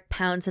heart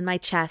pounds in my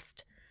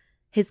chest.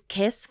 His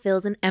kiss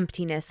fills an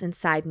emptiness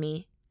inside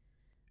me.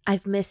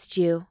 I've missed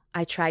you,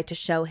 I try to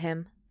show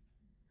him.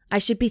 I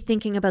should be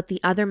thinking about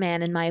the other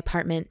man in my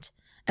apartment,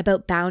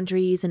 about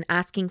boundaries and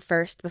asking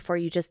first before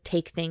you just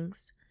take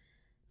things.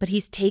 But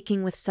he's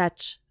taking with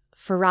such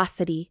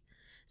ferocity,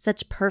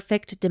 such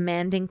perfect,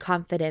 demanding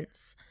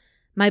confidence.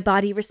 My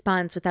body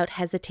responds without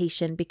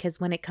hesitation because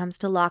when it comes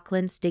to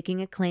Lachlan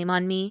staking a claim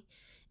on me,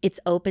 it's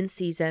open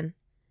season,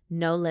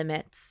 no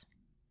limits.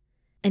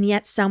 And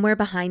yet somewhere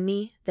behind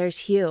me, there's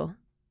Hugh.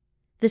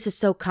 This is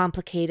so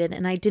complicated,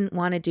 and I didn't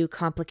want to do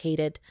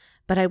complicated,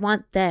 but I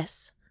want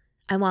this.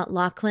 I want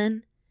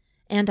Lachlan,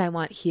 and I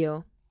want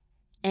Hugh.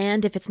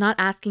 And if it's not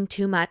asking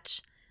too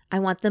much, I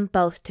want them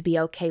both to be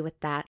okay with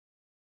that.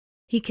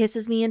 He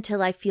kisses me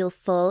until I feel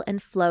full and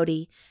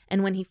floaty,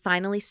 and when he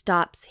finally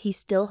stops, he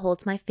still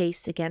holds my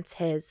face against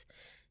his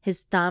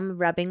thumb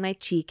rubbing my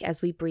cheek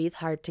as we breathe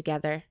hard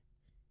together.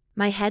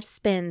 My head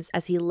spins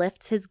as he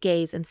lifts his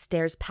gaze and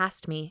stares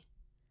past me.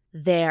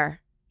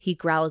 There, he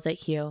growls at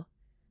Hugh.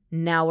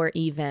 Now we're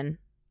even.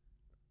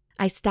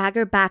 I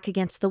stagger back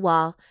against the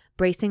wall,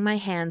 bracing my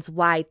hands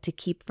wide to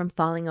keep from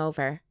falling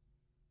over.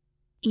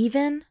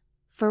 Even?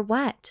 For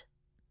what?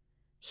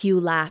 Hugh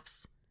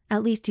laughs.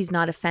 At least he's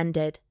not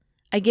offended.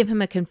 I give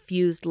him a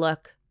confused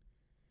look.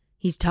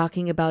 He's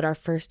talking about our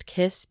first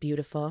kiss,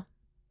 beautiful.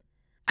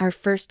 Our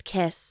first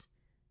kiss.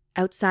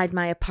 Outside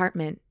my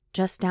apartment,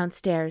 just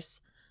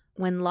downstairs,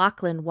 when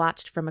Lachlan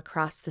watched from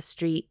across the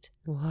street.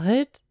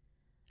 What?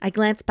 I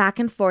glance back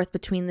and forth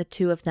between the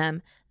two of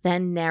them,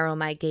 then narrow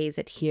my gaze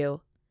at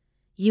Hugh.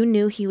 You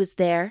knew he was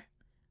there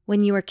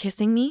when you were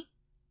kissing me?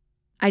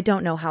 I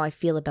don't know how I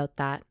feel about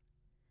that.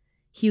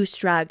 Hugh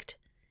shrugged.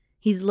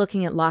 He's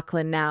looking at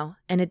Lachlan now,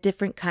 and a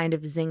different kind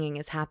of zinging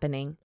is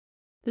happening.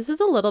 This is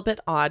a little bit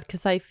odd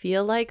because I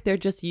feel like they're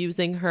just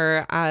using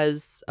her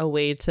as a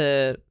way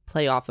to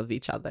play off of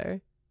each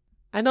other.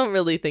 I don't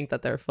really think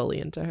that they're fully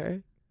into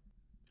her.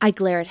 I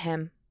glare at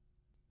him.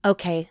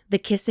 Okay, the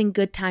kissing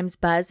good times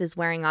buzz is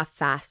wearing off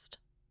fast.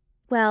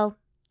 Well,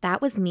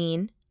 that was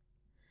mean.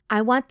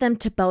 I want them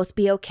to both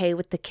be okay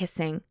with the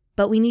kissing,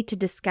 but we need to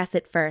discuss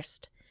it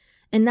first.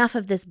 Enough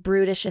of this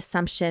brutish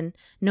assumption,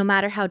 no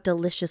matter how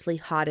deliciously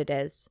hot it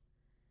is.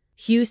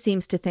 Hugh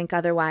seems to think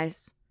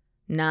otherwise.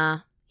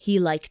 Nah, he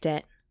liked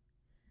it.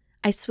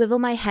 I swivel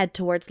my head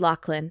towards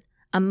Lachlan.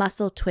 A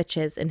muscle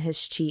twitches in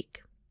his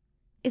cheek.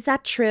 Is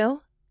that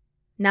true?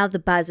 Now the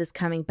buzz is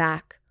coming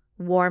back,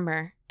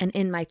 warmer and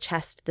in my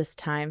chest this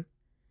time.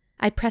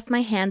 I press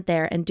my hand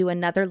there and do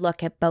another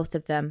look at both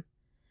of them.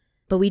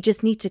 But we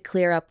just need to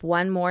clear up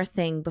one more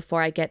thing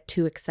before I get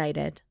too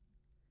excited.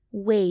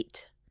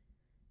 Wait.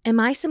 Am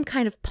I some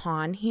kind of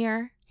pawn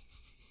here?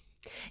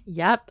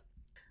 Yep.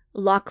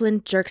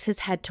 Lachlan jerks his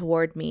head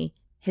toward me,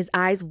 his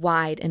eyes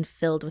wide and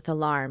filled with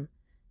alarm.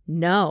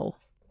 No.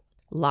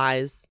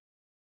 Lies.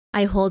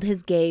 I hold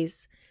his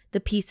gaze. The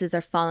pieces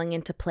are falling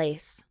into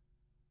place.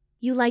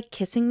 You like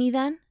kissing me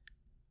then?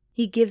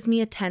 He gives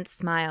me a tense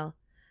smile.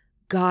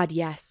 God,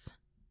 yes.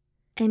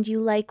 And you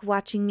like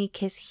watching me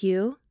kiss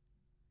Hugh?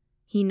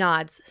 He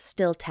nods,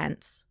 still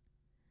tense.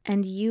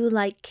 And you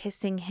like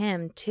kissing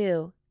him,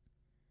 too.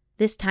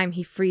 This time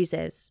he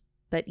freezes,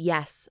 but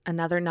yes,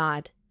 another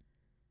nod.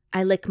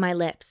 I lick my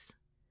lips.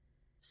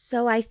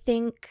 So I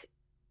think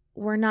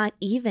we're not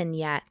even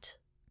yet.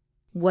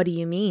 What do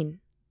you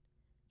mean?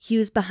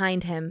 Hugh's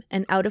behind him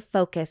and out of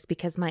focus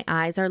because my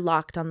eyes are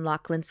locked on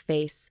Lachlan's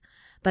face,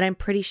 but I'm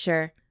pretty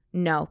sure,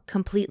 no,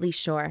 completely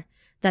sure,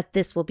 that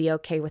this will be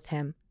okay with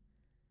him.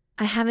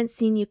 I haven't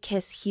seen you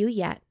kiss Hugh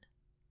yet,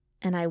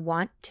 and I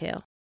want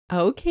to.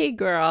 Okay,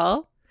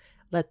 girl.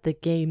 Let the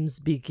games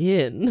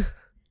begin.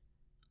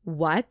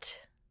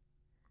 What?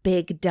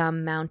 Big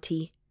dumb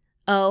Mountie.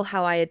 Oh,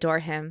 how I adore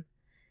him.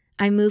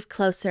 I move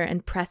closer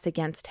and press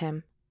against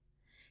him.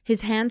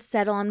 His hands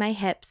settle on my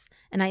hips,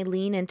 and I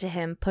lean into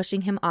him,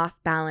 pushing him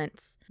off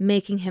balance,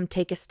 making him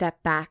take a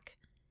step back.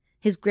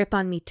 His grip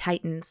on me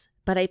tightens,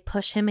 but I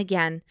push him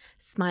again,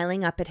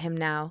 smiling up at him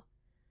now.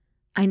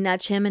 I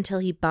nudge him until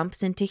he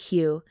bumps into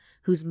Hugh,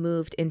 who's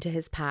moved into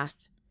his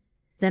path.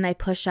 Then I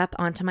push up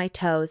onto my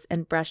toes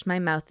and brush my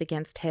mouth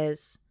against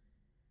his.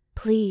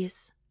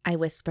 Please, I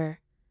whisper.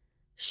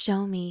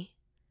 Show me.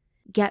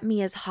 Get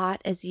me as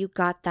hot as you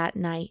got that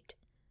night.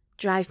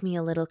 Drive me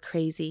a little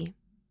crazy.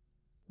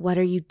 What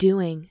are you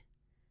doing?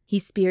 He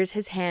spears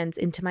his hands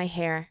into my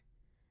hair.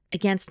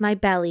 Against my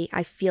belly,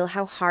 I feel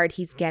how hard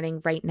he's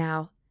getting right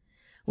now.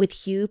 With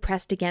Hugh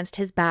pressed against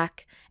his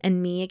back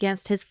and me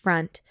against his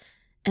front,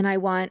 and I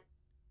want,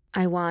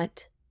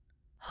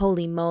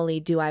 holy moly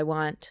do I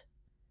want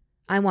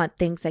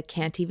things I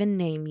can't even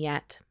name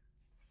yet.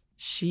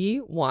 She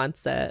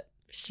wants it.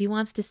 She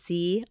wants to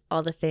see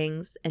all the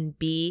things and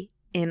be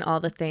in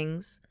all the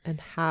things. And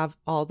have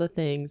all the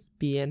things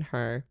be in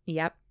her.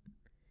 Yep.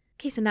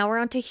 Okay, so now we're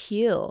on to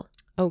Hugh.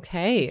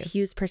 Okay. It's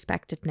Hugh's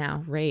perspective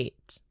now.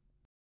 Great.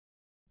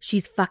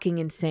 She's fucking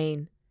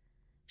insane.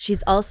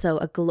 She's also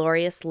a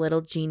glorious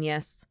little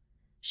genius.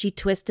 She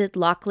twisted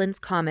Lachlan's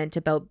comment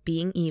about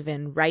being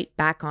even right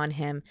back on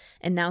him,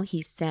 and now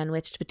he's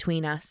sandwiched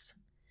between us.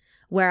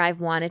 Where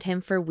I've wanted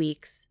him for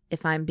weeks,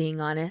 if I'm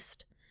being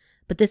honest.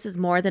 But this is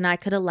more than I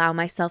could allow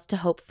myself to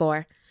hope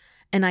for,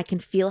 and I can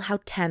feel how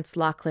tense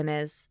Lachlan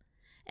is.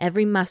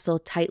 Every muscle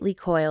tightly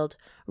coiled,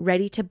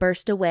 ready to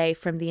burst away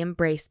from the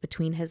embrace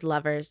between his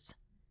lovers.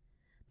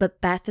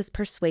 But Beth is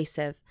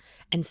persuasive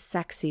and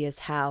sexy as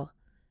hell.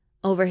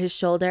 Over his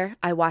shoulder,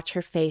 I watch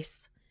her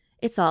face.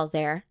 It's all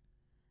there.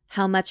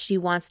 How much she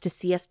wants to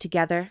see us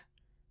together?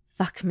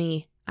 Fuck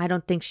me, I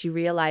don't think she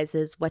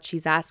realizes what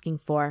she's asking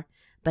for,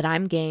 but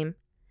I'm game.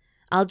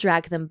 I'll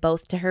drag them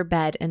both to her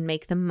bed and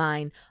make them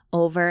mine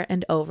over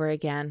and over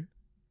again.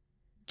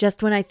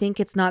 Just when I think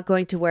it's not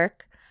going to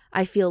work,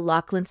 I feel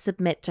Lachlan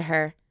submit to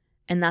her,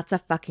 and that's a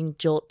fucking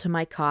jolt to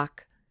my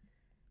cock.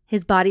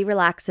 His body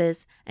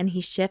relaxes, and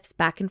he shifts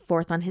back and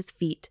forth on his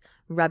feet,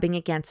 rubbing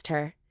against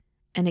her,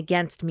 and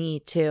against me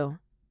too.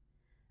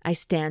 I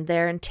stand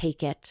there and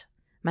take it.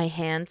 My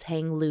hands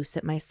hang loose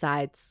at my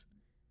sides.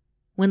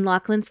 When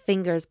Lachlan's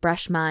fingers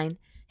brush mine,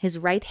 his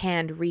right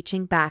hand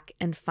reaching back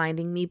and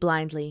finding me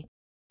blindly,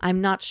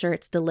 I'm not sure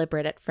it's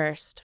deliberate at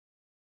first.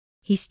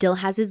 He still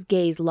has his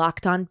gaze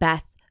locked on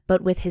Beth,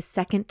 but with his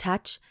second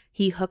touch,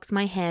 he hooks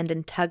my hand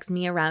and tugs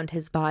me around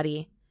his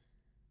body.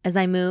 As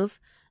I move,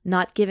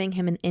 not giving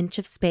him an inch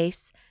of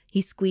space,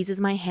 he squeezes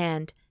my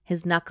hand,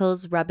 his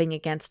knuckles rubbing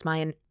against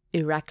my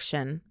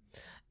erection.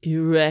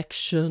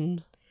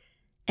 Erection.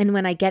 And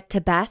when I get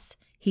to Beth,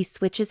 he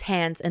switches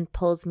hands and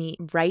pulls me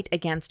right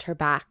against her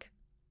back.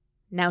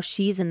 Now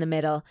she's in the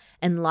middle,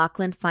 and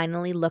Lachlan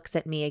finally looks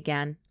at me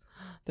again.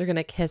 They're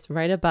gonna kiss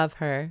right above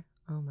her.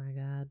 Oh my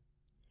God.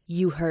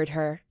 You heard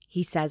her,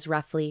 he says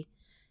roughly.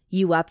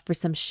 You up for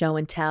some show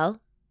and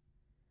tell?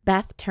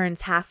 Beth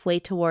turns halfway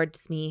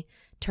towards me,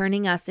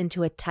 turning us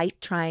into a tight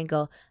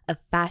triangle of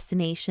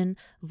fascination,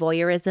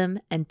 voyeurism,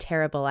 and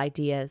terrible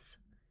ideas.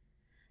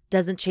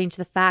 Doesn't change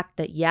the fact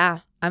that, yeah,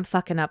 I'm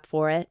fucking up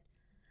for it.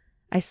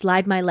 I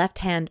slide my left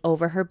hand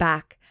over her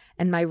back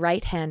and my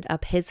right hand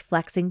up his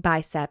flexing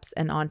biceps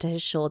and onto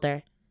his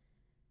shoulder.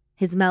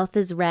 His mouth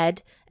is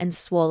red and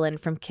swollen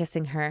from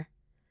kissing her.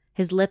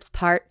 His lips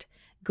part,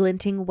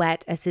 glinting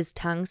wet as his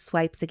tongue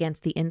swipes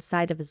against the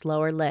inside of his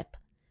lower lip.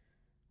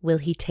 Will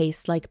he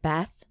taste like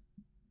Beth?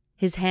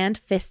 His hand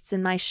fists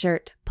in my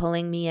shirt,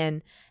 pulling me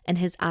in, and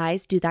his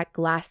eyes do that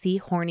glassy,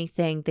 horny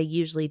thing they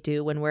usually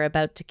do when we're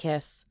about to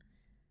kiss.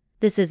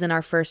 This isn't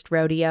our first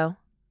rodeo.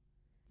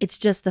 It's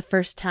just the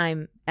first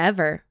time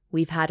ever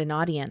we've had an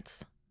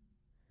audience.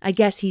 I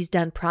guess he's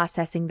done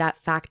processing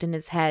that fact in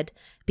his head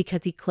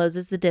because he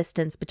closes the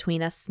distance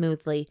between us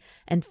smoothly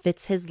and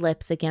fits his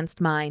lips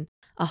against mine,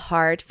 a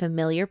hard,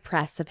 familiar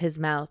press of his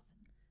mouth.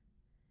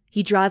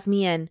 He draws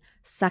me in,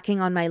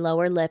 sucking on my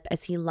lower lip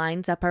as he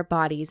lines up our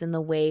bodies in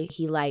the way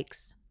he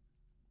likes.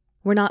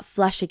 We're not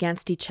flush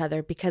against each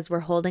other because we're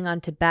holding on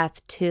to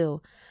Beth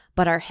too,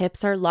 but our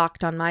hips are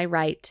locked on my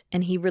right,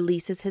 and he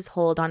releases his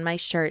hold on my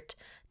shirt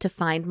to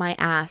find my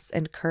ass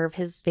and curve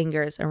his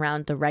fingers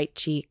around the right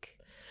cheek.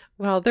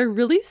 Wow, they're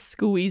really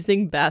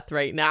squeezing Beth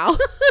right now.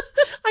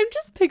 I'm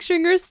just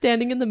picturing her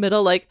standing in the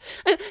middle like,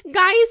 guys,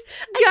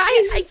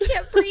 I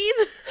can't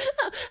breathe.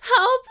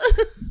 help.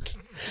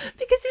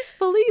 Because he's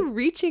fully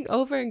reaching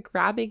over and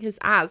grabbing his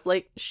ass.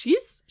 Like,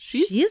 she's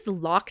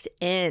locked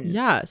in.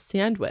 Yeah,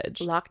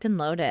 sandwich. Locked and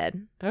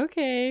loaded.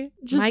 Okay.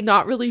 Just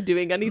not really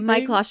doing anything.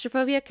 My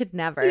claustrophobia could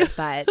never,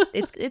 but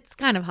it's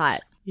kind of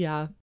hot.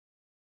 Yeah.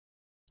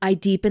 I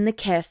deepen the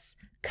kiss,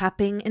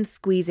 cupping and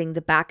squeezing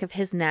the back of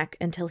his neck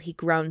until he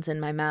groans in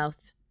my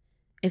mouth.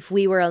 If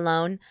we were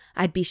alone,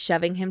 I'd be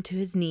shoving him to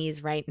his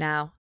knees right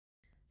now.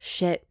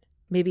 Shit,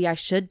 maybe I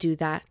should do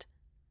that.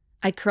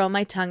 I curl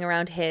my tongue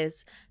around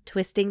his,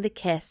 twisting the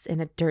kiss in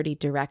a dirty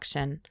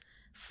direction,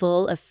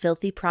 full of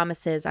filthy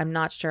promises I'm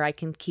not sure I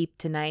can keep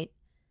tonight.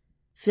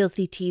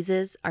 Filthy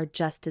teases are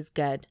just as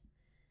good.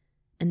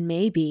 And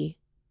maybe...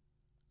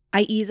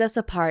 I ease us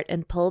apart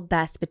and pull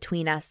Beth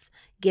between us,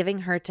 giving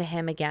her to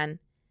him again.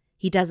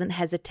 He doesn't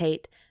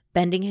hesitate,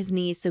 bending his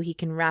knees so he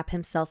can wrap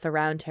himself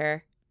around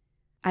her.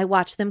 I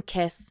watch them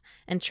kiss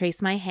and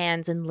trace my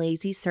hands in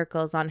lazy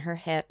circles on her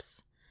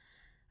hips.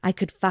 I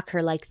could fuck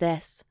her like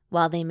this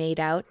while they made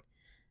out.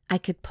 I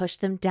could push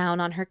them down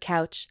on her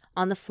couch,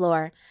 on the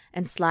floor,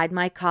 and slide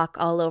my cock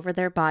all over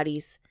their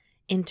bodies,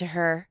 into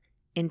her,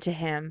 into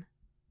him.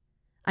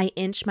 I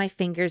inch my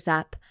fingers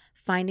up,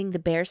 finding the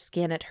bare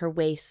skin at her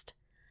waist.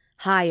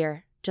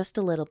 Higher, just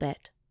a little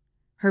bit.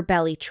 Her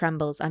belly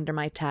trembles under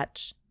my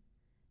touch.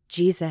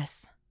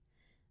 Jesus.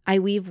 I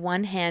weave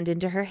one hand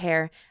into her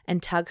hair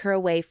and tug her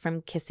away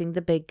from kissing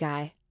the big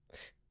guy.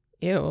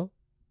 Ew.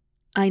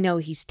 I know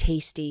he's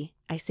tasty,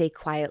 I say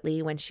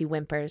quietly when she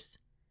whimpers.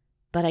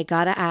 But I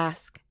gotta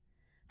ask,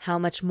 how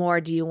much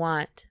more do you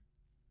want?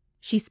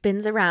 She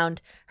spins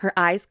around, her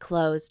eyes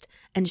closed,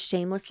 and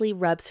shamelessly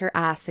rubs her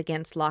ass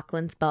against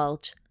Lachlan's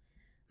bulge.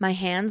 My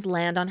hands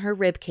land on her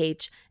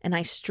ribcage, and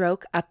I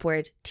stroke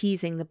upward,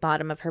 teasing the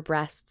bottom of her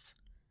breasts.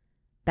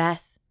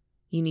 Beth,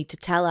 you need to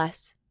tell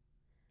us.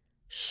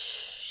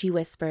 Shh, she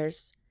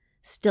whispers,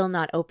 still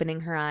not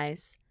opening her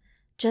eyes.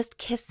 Just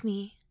kiss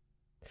me.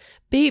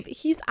 Babe,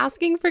 he's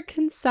asking for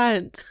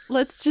consent.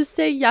 Let's just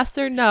say yes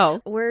or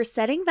no. We're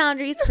setting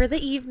boundaries for the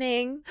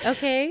evening,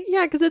 okay?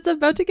 Yeah, because it's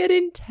about to get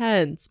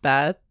intense,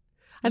 Beth.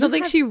 I don't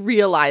think she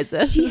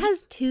realizes. She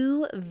has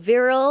 2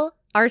 virile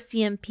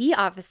RCMP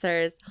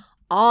officers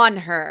on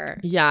her.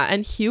 Yeah,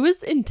 and Hugh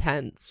is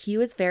intense.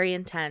 Hugh is very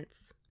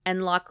intense.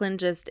 And Lachlan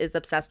just is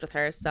obsessed with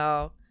her,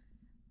 so...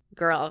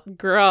 Girl.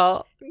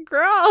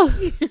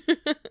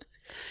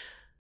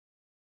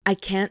 I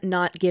can't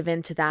not give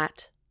in to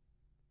that.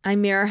 I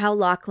mirror how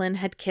Lachlan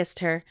had kissed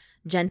her,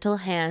 gentle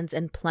hands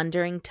and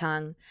plundering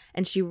tongue,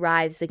 and she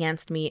writhes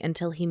against me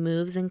until he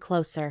moves in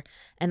closer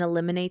and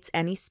eliminates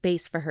any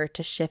space for her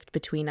to shift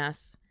between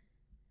us.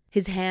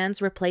 His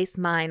hands replace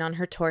mine on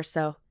her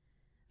torso.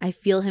 I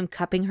feel him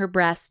cupping her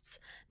breasts,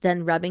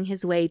 then rubbing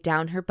his way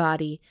down her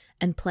body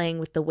and playing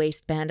with the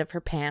waistband of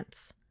her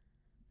pants.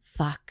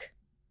 Fuck.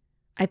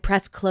 I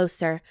press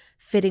closer,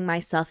 fitting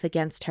myself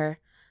against her,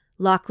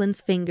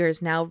 Lachlan's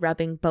fingers now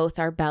rubbing both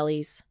our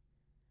bellies.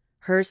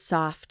 Hers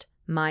soft,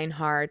 mine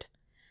hard.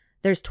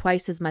 There's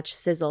twice as much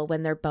sizzle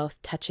when they're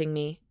both touching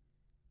me.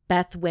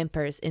 Beth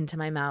whimpers into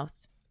my mouth.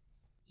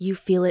 You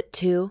feel it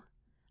too?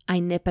 I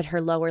nip at her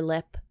lower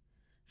lip.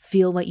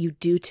 Feel what you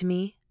do to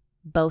me?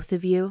 Both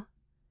of you?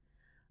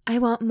 I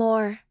want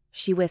more,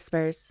 she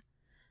whispers.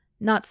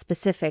 Not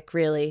specific,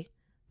 really,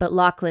 but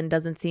Lachlan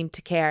doesn't seem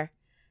to care.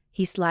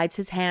 He slides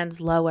his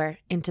hands lower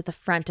into the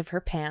front of her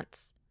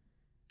pants.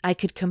 I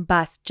could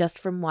combust just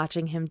from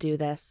watching him do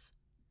this.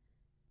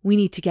 We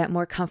need to get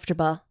more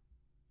comfortable.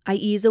 I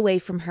ease away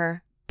from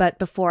her, but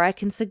before I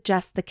can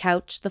suggest the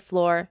couch, the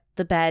floor,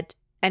 the bed,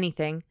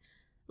 anything,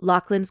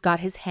 Lachlan's got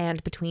his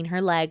hand between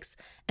her legs,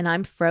 and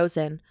I'm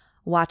frozen,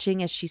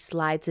 watching as she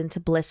slides into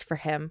bliss for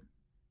him.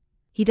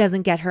 He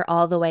doesn't get her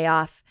all the way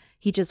off.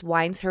 He just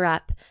winds her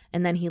up,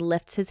 and then he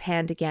lifts his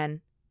hand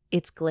again.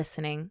 It's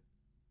glistening.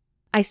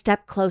 I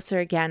step closer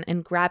again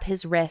and grab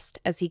his wrist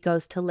as he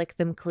goes to lick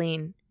them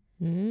clean.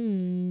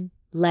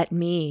 Let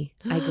me,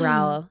 I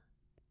growl.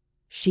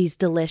 She's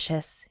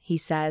delicious, he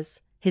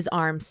says, his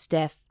arms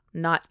stiff,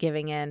 not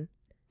giving in.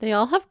 They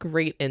all have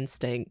great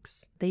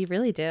instincts. They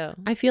really do.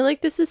 I feel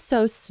like this is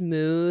so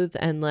smooth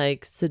and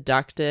like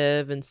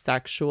seductive and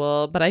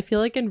sexual, but I feel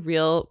like in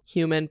real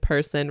human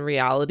person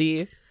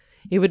reality,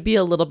 it would be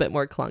a little bit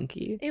more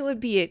clunky. It would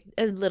be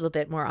a little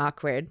bit more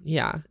awkward.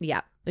 Yeah.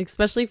 Yeah.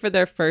 Especially for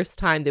their first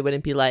time, they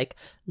wouldn't be like,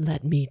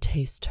 let me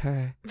taste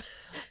her.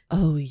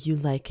 Oh, you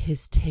like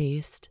his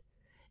taste?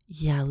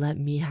 Yeah, let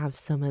me have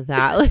some of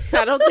that. Like,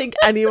 I don't think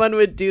anyone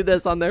would do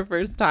this on their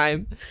first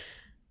time.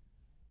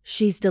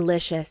 She's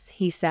delicious,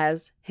 he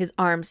says, his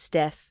arms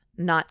stiff,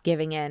 not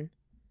giving in.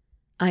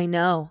 I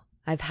know.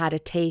 I've had a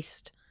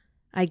taste.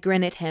 I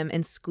grin at him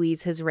and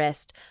squeeze his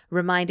wrist,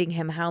 reminding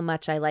him how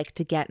much I like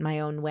to get my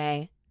own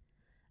way.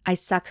 I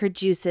suck her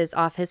juices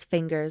off his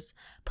fingers,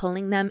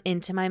 pulling them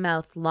into my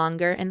mouth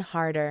longer and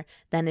harder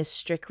than is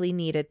strictly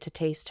needed to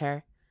taste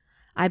her.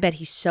 I bet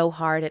he's so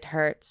hard it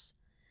hurts.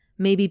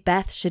 Maybe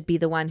Beth should be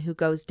the one who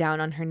goes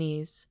down on her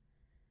knees.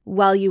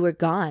 While you were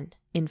gone,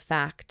 in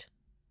fact.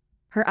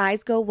 Her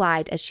eyes go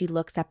wide as she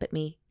looks up at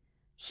me.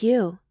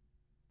 Hugh.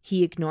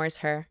 He ignores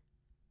her.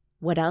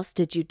 What else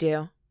did you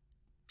do?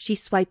 She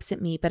swipes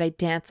at me, but I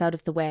dance out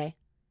of the way.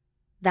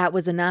 That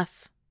was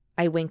enough.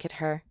 I wink at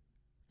her.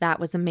 That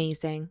was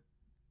amazing.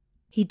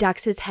 He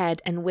ducks his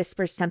head and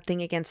whispers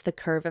something against the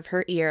curve of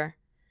her ear.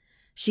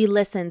 She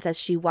listens as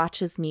she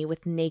watches me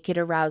with naked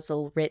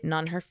arousal written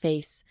on her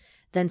face,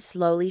 then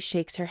slowly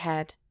shakes her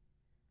head.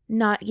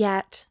 Not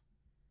yet.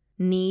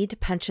 Need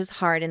punches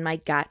hard in my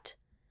gut.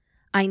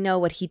 I know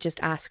what he just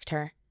asked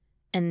her.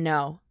 And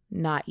no,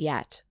 not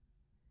yet.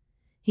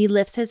 He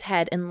lifts his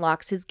head and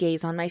locks his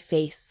gaze on my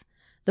face.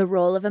 The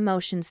roll of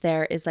emotions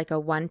there is like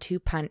a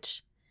 1-2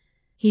 punch.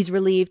 He's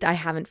relieved I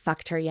haven't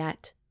fucked her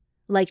yet.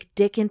 Like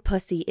dick and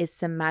pussy is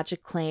some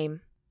magic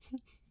claim.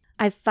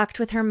 I've fucked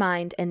with her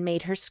mind and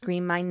made her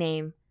scream my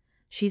name.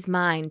 She's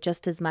mine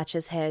just as much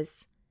as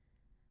his.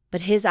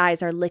 But his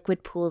eyes are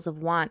liquid pools of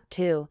want,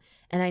 too,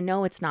 and I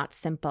know it's not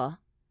simple.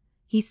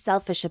 He's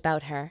selfish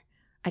about her.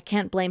 I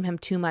can't blame him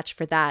too much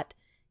for that.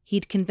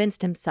 He'd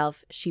convinced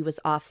himself she was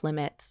off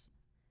limits.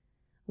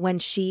 When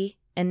she,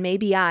 and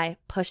maybe I,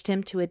 pushed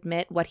him to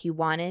admit what he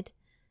wanted,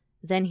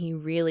 then he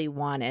really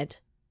wanted.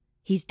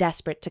 He's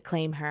desperate to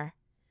claim her.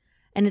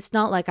 And it's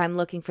not like I'm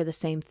looking for the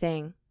same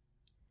thing.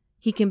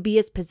 He can be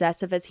as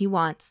possessive as he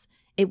wants.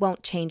 It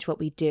won't change what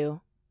we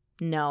do.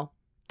 No,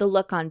 the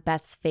look on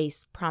Beth's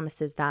face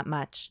promises that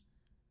much.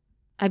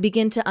 I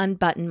begin to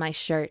unbutton my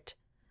shirt.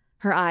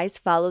 Her eyes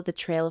follow the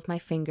trail of my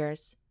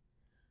fingers.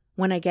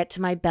 When I get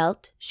to my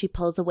belt, she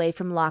pulls away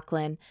from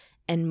Lachlan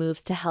and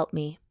moves to help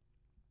me.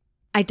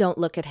 I don't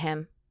look at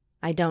him.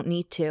 I don't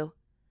need to.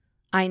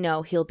 I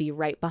know he'll be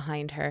right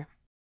behind her.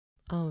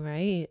 All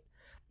right.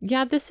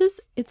 Yeah,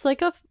 it's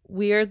like a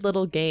weird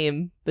little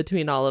game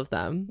between all of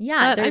them.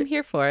 Yeah, I'm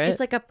here for it. It's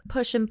like a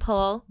push and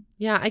pull.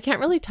 Yeah, I can't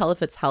really tell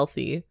if it's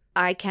healthy.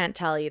 I can't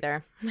tell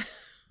either.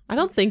 I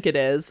don't think it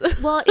is.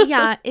 Well,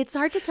 yeah, it's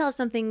hard to tell if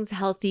something's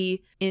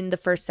healthy in the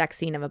first sex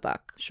scene of a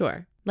book.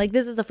 Sure. Like,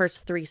 this is the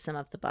first threesome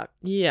of the book.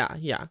 Yeah,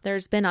 yeah.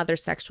 There's been other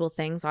sexual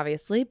things,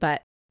 obviously,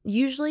 but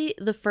usually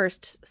the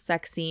first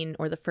sex scene,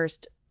 or the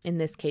first, in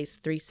this case,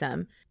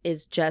 threesome,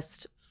 is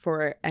just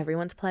for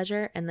everyone's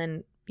pleasure. And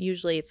then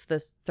usually it's the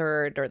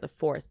third or the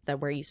fourth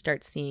where you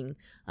start seeing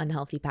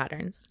unhealthy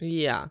patterns.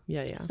 Yeah.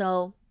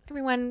 So,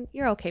 everyone,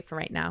 you're okay for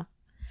right now.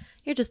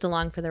 You're just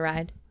along for the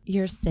ride.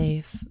 You're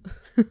safe.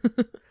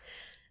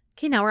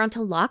 Okay, now we're on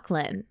to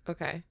Lachlan.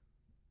 Okay.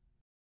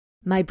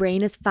 My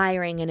brain is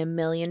firing in a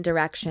million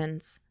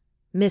directions.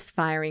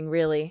 Misfiring,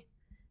 really.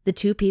 The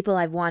two people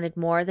I've wanted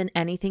more than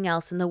anything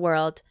else in the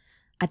world,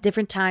 at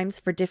different times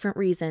for different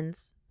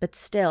reasons, but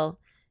still,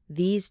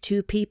 these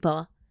two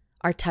people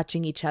are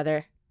touching each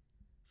other.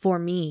 For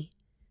me.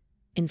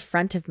 In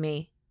front of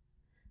me.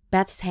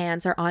 Beth's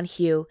hands are on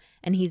Hugh,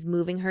 and he's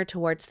moving her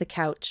towards the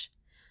couch.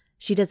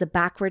 She does a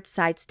backward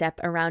sidestep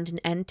around an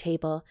end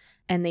table,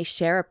 and they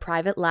share a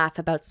private laugh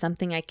about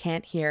something I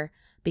can't hear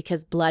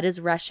because blood is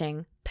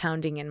rushing,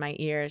 pounding in my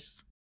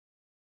ears.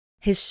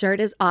 His shirt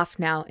is off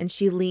now, and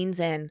she leans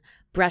in,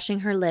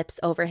 brushing her lips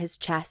over his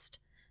chest,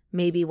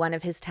 maybe one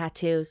of his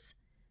tattoos.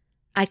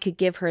 I could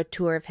give her a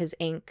tour of his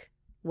ink.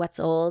 What's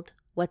old?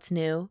 What's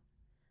new?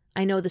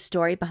 I know the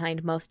story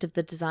behind most of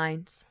the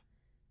designs.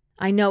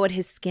 I know what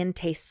his skin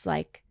tastes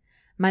like.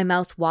 My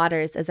mouth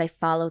waters as I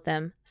follow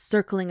them,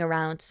 circling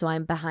around so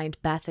I'm behind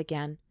Beth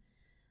again.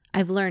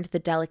 I've learned the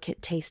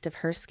delicate taste of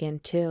her skin,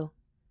 too.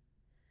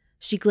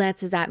 She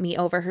glances at me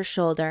over her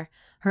shoulder,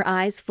 her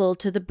eyes full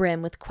to the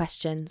brim with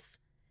questions.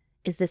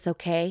 Is this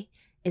okay?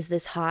 Is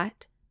this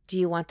hot? Do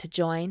you want to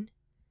join?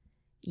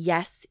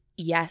 Yes,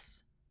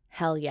 yes,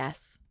 hell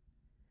yes.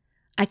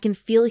 I can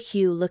feel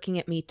Hugh looking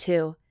at me,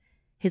 too,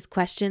 his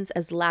questions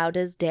as loud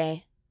as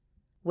day.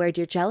 Where'd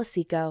your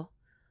jealousy go?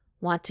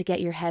 Want to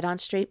get your head on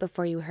straight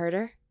before you hurt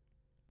her?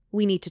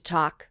 We need to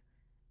talk.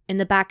 In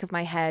the back of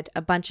my head,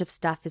 a bunch of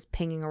stuff is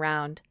pinging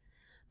around.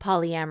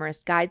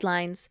 Polyamorous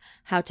guidelines,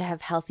 how to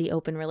have healthy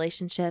open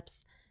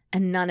relationships,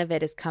 and none of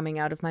it is coming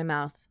out of my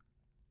mouth.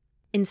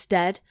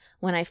 Instead,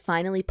 when I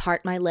finally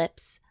part my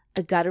lips,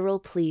 a guttural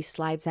plea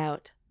slides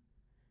out.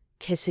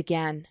 Kiss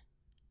again.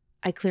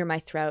 I clear my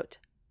throat.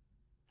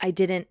 I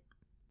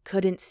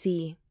couldn't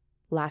see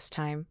last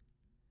time.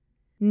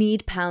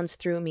 Need pounds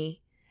through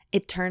me.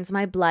 It turns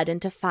my blood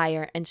into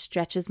fire and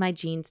stretches my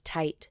jeans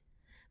tight.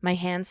 My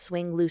hands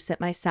swing loose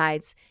at my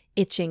sides,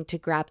 itching to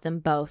grab them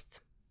both.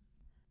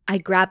 I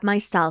grab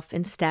myself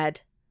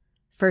instead.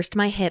 First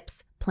my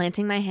hips,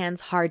 planting my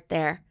hands hard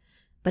there.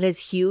 But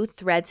as Hugh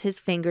threads his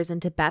fingers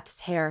into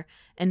Beth's hair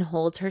and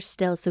holds her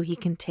still so he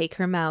can take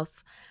her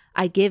mouth,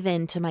 I give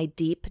in to my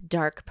deep,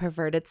 dark,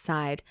 perverted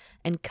side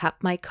and cup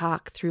my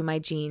cock through my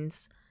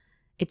jeans.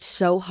 It's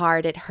so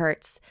hard it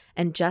hurts,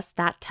 and just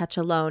that touch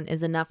alone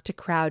is enough to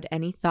crowd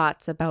any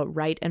thoughts about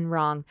right and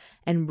wrong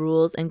and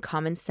rules and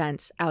common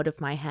sense out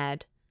of my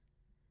head.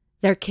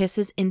 Their kiss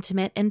is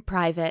intimate and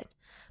private,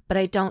 but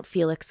I don't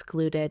feel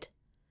excluded.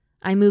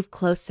 I move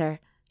closer,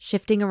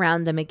 shifting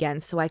around them again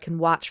so I can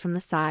watch from the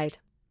side.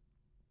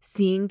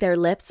 Seeing their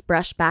lips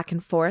brush back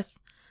and forth,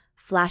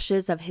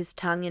 flashes of his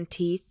tongue and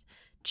teeth,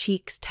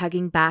 cheeks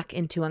tugging back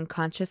into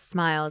unconscious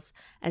smiles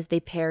as they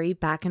parry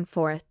back and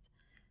forth.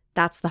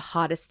 That's the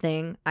hottest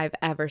thing I've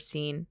ever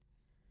seen.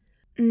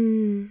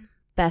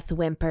 Beth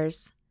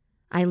whimpers.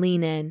 I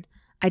lean in.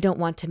 I don't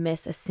want to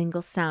miss a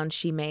single sound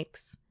she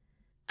makes.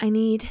 I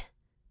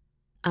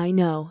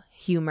know,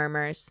 Hugh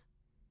murmurs.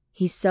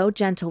 He's so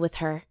gentle with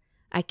her.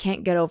 I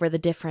can't get over the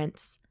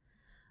difference.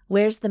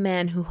 Where's the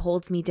man who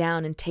holds me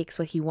down and takes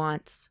what he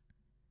wants?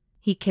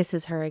 He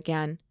kisses her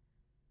again.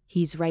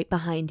 He's right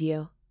behind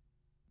you.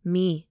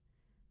 Me.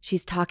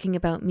 She's talking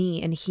about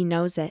me, and he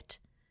knows it.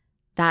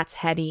 That's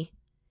heady.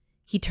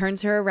 He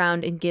turns her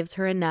around and gives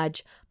her a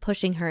nudge,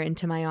 pushing her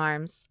into my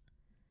arms.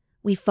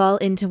 We fall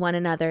into one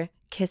another,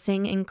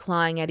 kissing and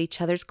clawing at each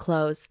other's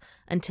clothes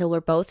until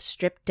we're both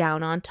stripped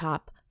down on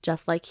top,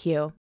 just like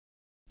Hugh.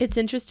 It's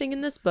interesting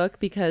in this book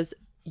because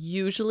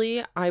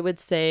usually I would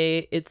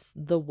say it's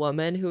the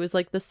woman who is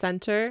like the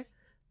center,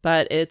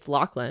 but it's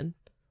Lachlan.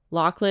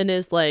 Lachlan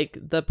is like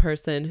the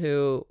person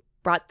who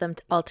brought them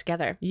all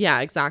together. Yeah,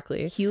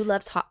 exactly. Hugh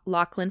loves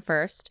Lachlan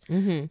first.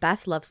 Mm-hmm.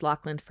 Beth loves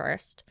Lachlan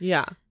first.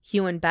 Yeah.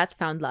 Hugh and Beth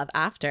found love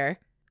after.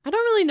 I don't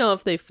really know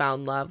if they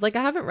found love. Like,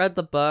 I haven't read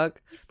the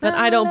book, but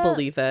I don't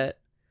believe it.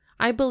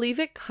 I believe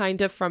it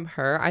kind of from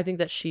her. I think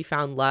that she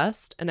found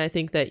lust, and I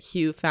think that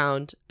Hugh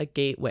found a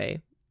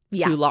gateway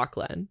to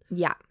Lachlan.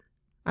 Yeah.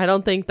 I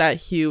don't think that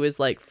Hugh is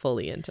like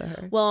fully into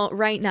her. Well,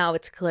 right now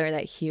it's clear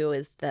that Hugh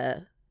is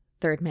the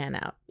third man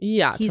out.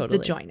 Yeah, He's totally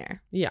the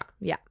joiner. Yeah.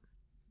 Yeah.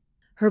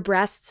 Her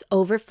breasts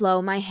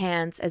overflow my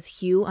hands as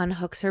Hugh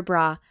unhooks her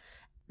bra.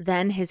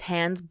 Then his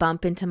hands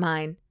bump into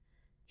mine.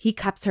 He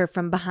cups her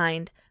from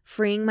behind,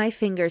 freeing my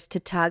fingers to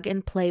tug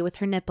and play with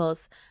her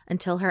nipples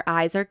until her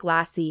eyes are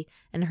glassy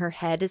and her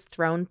head is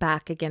thrown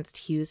back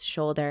against Hugh's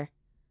shoulder.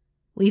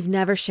 We've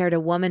never shared a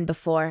woman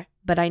before,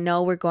 but I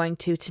know we're going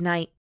to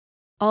tonight.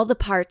 All the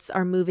parts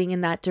are moving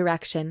in that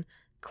direction,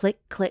 click,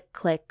 click,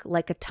 click,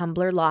 like a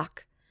tumbler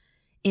lock.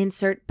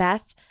 Insert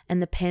Beth,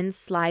 and the pins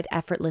slide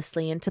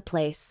effortlessly into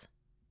place.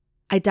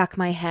 I duck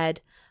my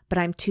head, but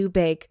I'm too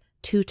big,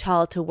 too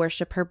tall to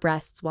worship her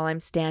breasts while I'm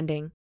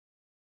standing.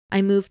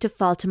 I move to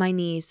fall to my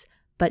knees,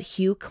 but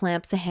Hugh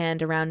clamps a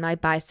hand around my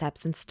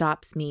biceps and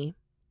stops me.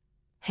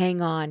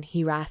 Hang on,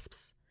 he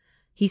rasps.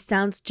 He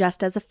sounds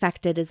just as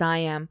affected as I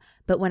am,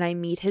 but when I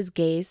meet his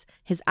gaze,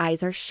 his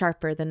eyes are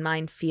sharper than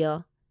mine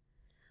feel.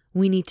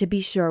 We need to be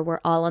sure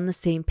we're all on the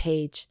same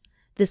page.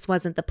 This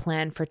wasn't the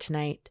plan for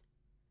tonight.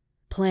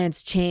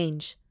 Plans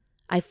change.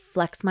 I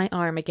flex my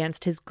arm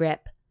against his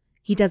grip.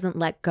 He doesn't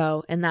let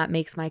go, and that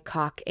makes my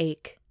cock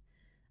ache.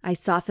 I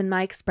soften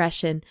my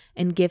expression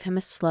and give him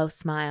a slow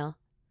smile.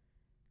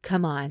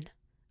 Come on.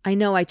 I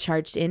know I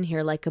charged in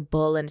here like a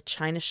bull in a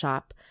china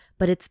shop,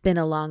 but it's been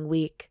a long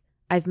week.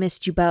 I've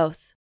missed you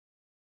both.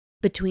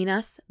 Between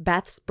us,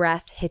 Beth's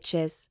breath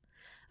hitches.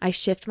 I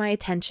shift my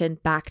attention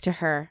back to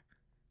her.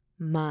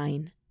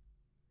 Mine.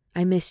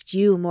 I missed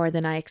you more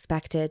than I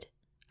expected,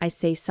 I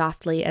say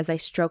softly as I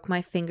stroke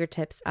my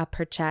fingertips up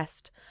her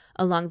chest,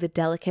 along the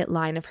delicate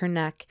line of her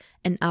neck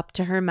and up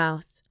to her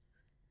mouth.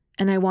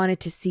 And I wanted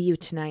to see you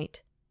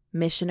tonight.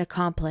 Mission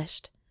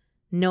accomplished.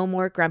 No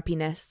more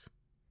grumpiness.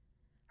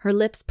 Her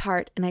lips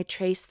part and I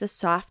trace the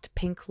soft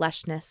pink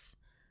lushness.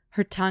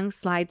 Her tongue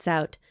slides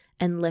out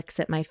and licks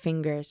at my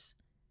fingers.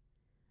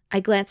 I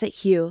glance at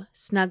Hugh,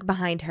 snug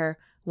behind her,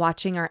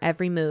 watching our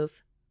every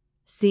move.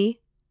 See?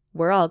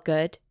 We're all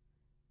good.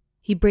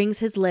 He brings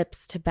his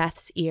lips to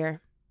Beth's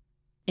ear.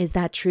 Is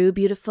that true,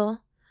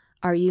 beautiful?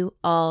 Are you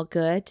all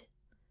good?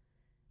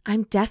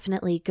 I'm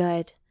definitely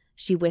good,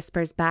 she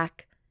whispers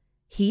back.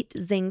 Heat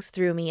zings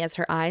through me as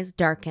her eyes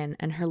darken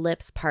and her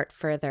lips part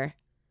further.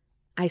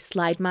 I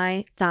slide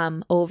my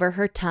thumb over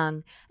her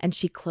tongue and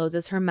she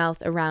closes her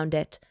mouth around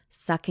it,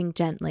 sucking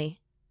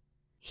gently.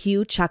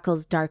 Hugh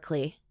chuckles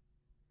darkly.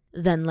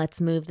 Then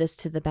let's move this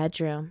to the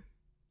bedroom.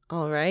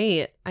 All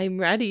right. I'm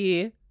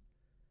ready.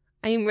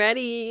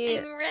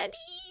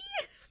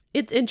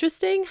 It's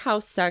interesting how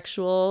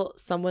sexual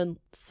someone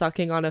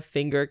sucking on a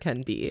finger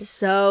can be.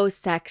 So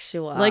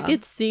sexual. Like,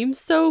 it seems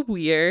so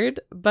weird,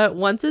 but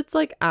once it's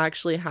like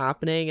actually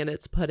happening and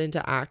it's put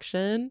into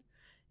action,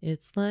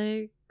 it's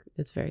like,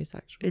 it's very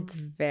sexual. It's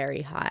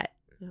very hot.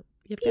 Yep.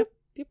 Yep. Yep.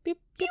 Yep. Yep.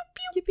 Yep.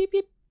 Yep. Yep.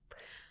 Yep.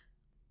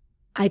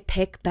 I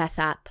pick Beth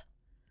up.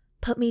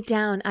 Put me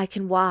down, I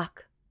can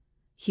walk.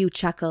 Hugh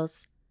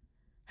chuckles.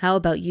 How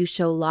about you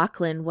show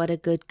Lachlan what a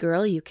good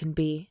girl you can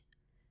be?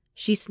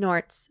 She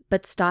snorts,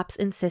 but stops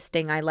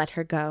insisting I let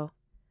her go.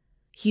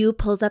 Hugh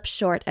pulls up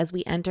short as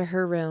we enter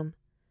her room.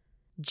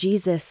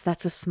 Jesus,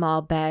 that's a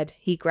small bed,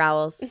 he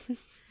growls.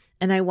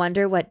 And I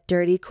wonder what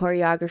dirty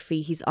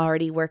choreography he's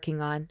already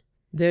working on.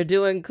 They're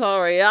doing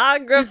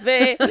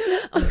choreography.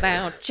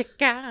 About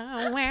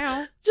chicka,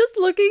 wow. Just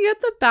looking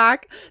at the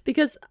back,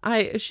 because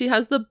she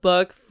has the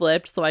book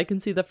flipped so I can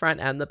see the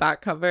front and the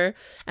back cover.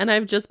 And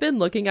I've just been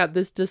looking at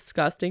this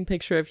disgusting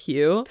picture of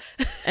Hugh.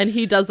 And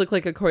he does look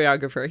like a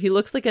choreographer. He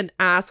looks like an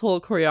asshole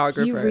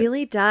choreographer. He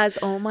really does.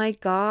 Oh my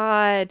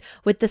God.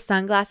 With the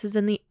sunglasses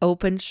and the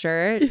open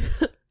shirt.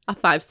 A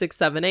 5, 6,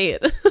 7,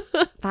 8.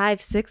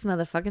 5, 6,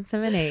 motherfucking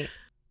 7, 8.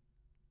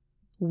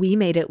 We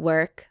made it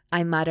work,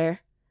 I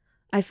mutter.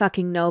 I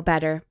fucking know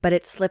better, but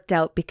it slipped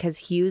out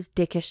because Hugh's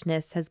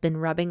dickishness has been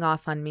rubbing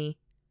off on me.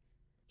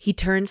 He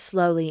turns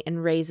slowly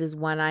and raises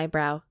one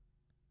eyebrow.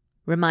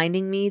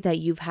 Reminding me that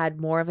you've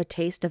had more of a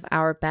taste of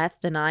our Beth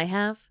than I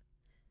have?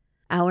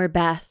 Our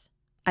Beth.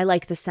 I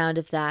like the sound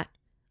of that.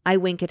 I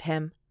wink at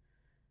him.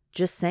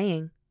 Just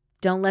saying,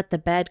 don't let the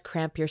bed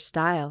cramp your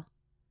style.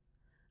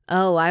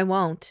 Oh, I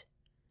won't.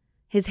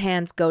 His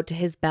hands go to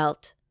his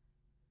belt.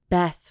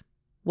 Beth,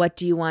 what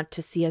do you want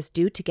to see us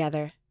do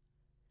together?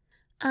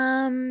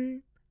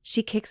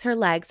 She kicks her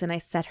legs and I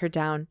set her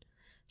down.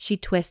 She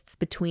twists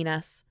between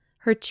us,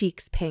 her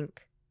cheeks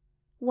pink.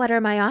 What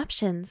are my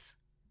options?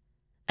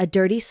 A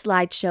dirty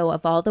slideshow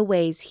of all the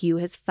ways Hugh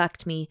has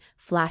fucked me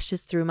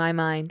flashes through my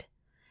mind.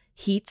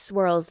 Heat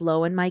swirls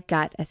low in my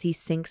gut as he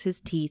sinks his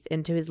teeth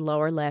into his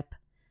lower lip.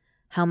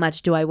 How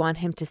much do I want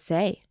him to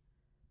say?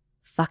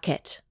 Fuck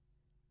it.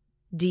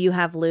 Do you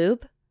have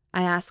lube?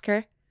 I ask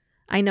her.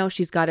 I know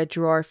she's got a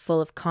drawer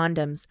full of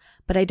condoms,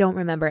 but I don't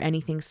remember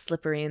anything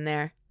slippery in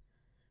there.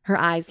 Her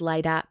eyes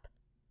light up.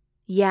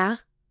 Yeah?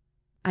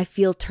 I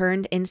feel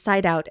turned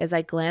inside out as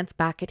I glance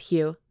back at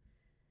Hugh.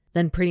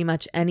 Then pretty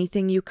much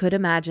anything you could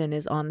imagine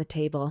is on the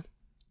table.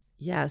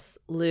 Yes,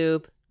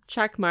 lube.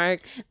 Check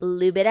mark.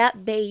 Lube it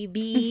up,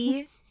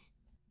 baby.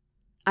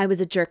 I was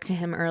a jerk to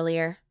him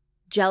earlier,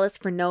 jealous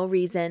for no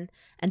reason,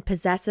 and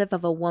possessive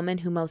of a woman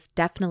who most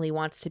definitely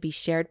wants to be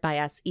shared by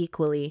us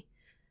equally.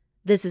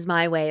 This is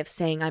my way of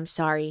saying I'm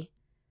sorry.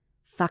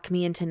 Fuck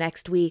me into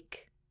next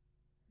week.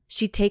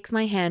 She takes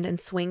my hand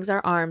and swings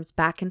our arms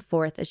back and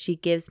forth as she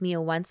gives me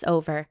a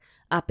once-over,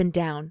 up and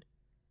down.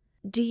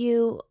 Do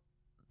you...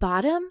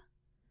 bottom?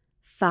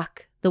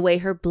 Fuck, the way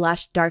her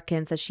blush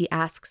darkens as she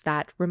asks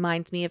that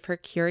reminds me of her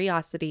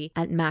curiosity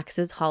at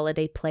Max's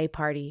holiday play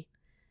party.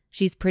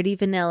 She's pretty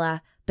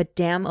vanilla, but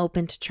damn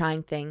open to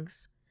trying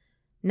things.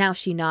 Now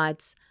she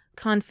nods,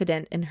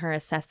 confident in her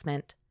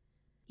assessment.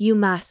 You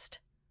must.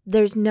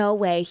 There's no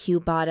way Hugh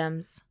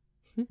bottoms.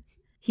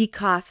 He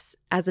coughs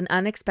as an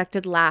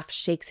unexpected laugh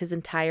shakes his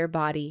entire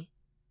body.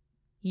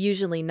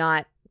 Usually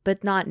not,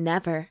 but not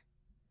never.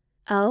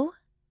 Oh?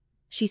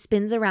 She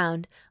spins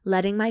around,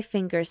 letting my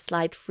fingers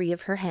slide free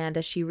of her hand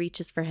as she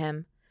reaches for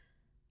him.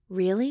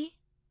 Really?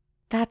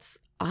 That's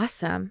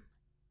awesome.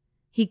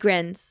 He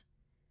grins.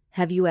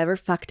 Have you ever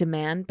fucked a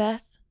man,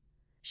 Beth?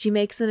 She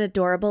makes an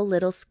adorable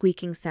little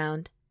squeaking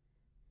sound.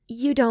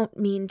 You don't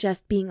mean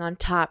just being on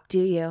top,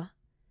 do you?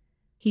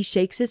 He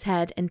shakes his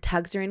head and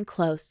tugs her in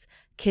close,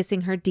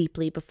 kissing her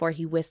deeply before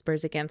he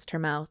whispers against her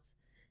mouth.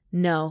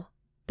 No,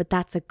 but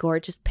that's a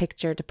gorgeous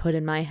picture to put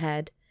in my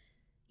head.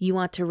 You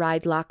want to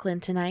ride Lachlan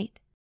tonight?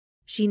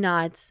 She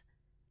nods.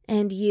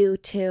 And you,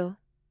 too.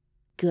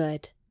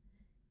 Good.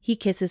 He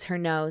kisses her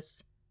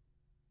nose.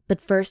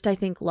 But first I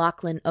think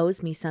Lachlan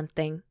owes me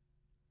something.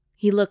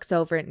 He looks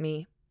over at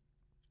me.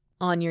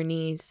 On your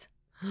knees.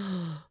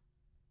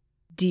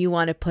 Do you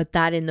want to put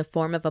that in the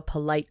form of a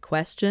polite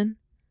question?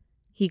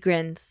 He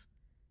grins.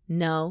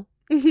 No.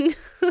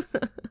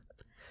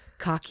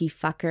 Cocky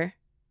fucker.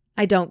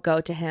 I don't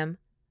go to him.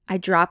 I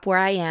drop where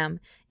I am,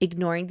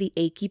 ignoring the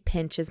achy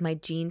pinch as my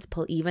jeans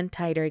pull even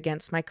tighter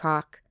against my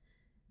cock.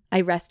 I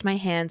rest my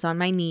hands on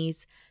my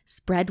knees,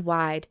 spread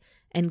wide,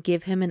 and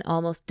give him an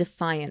almost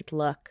defiant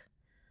look.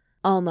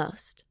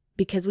 Almost,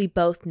 because we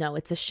both know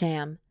it's a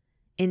sham.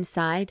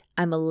 Inside,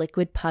 I'm a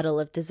liquid puddle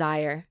of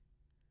desire.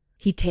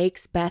 He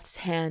takes Beth's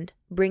hand,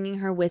 bringing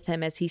her with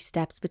him as he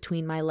steps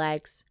between my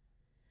legs.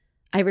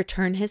 I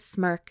return his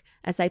smirk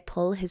as I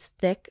pull his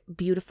thick,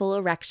 beautiful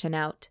erection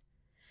out.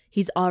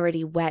 He's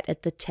already wet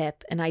at the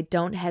tip, and I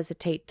don't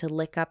hesitate to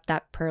lick up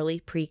that pearly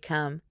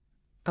pre-cum.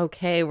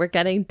 Okay, we're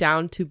getting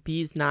down to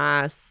bees'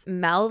 nas.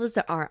 Mouths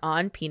are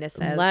on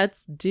penises.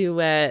 Let's do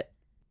it.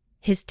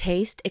 His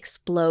taste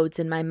explodes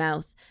in my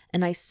mouth,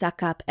 and I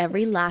suck up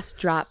every last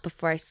drop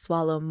before I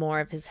swallow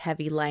more of his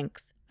heavy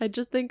length. I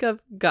just think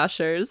of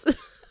Gushers.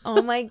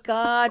 Oh my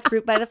God,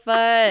 fruit by the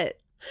foot.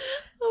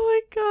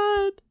 Oh my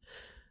God.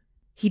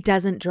 He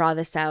doesn't draw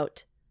this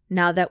out.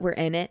 Now that we're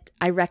in it,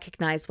 I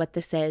recognize what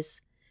this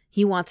is.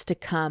 He wants to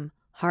come,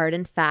 hard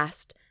and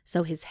fast,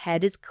 so his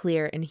head is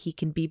clear and he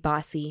can be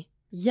bossy.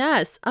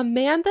 Yes, a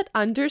man that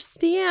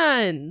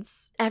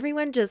understands.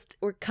 Everyone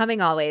we're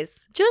coming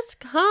always. Just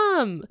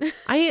come.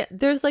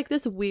 There's like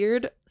this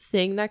weird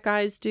thing that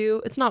guys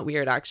do. It's not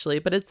weird actually,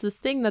 but it's this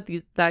thing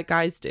that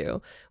guys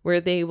do where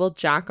they will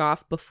jack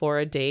off before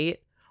a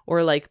date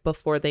or like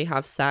before they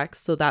have sex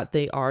so that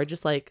they are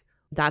just like,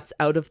 that's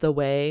out of the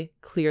way,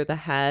 clear the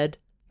head,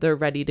 they're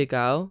ready to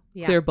go.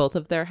 Yeah. Clear both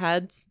of their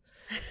heads.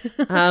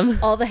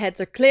 All the heads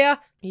are clear.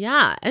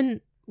 Yeah, and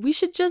we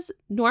should just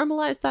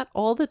normalize that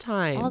all the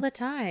time. All the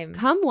time.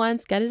 Come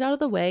once, get it out of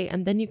the way,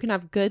 and then you can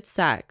have good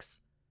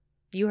sex.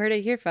 You heard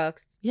it here,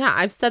 folks. Yeah,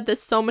 I've said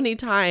this so many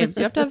times.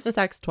 You have to have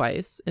sex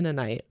twice in a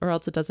night, or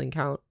else it doesn't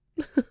count.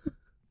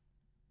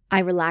 I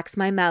relax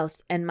my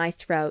mouth and my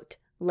throat,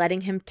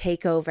 letting him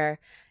take over,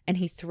 and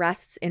he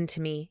thrusts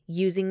into me,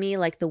 using me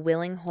like the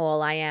willing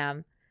hole I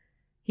am.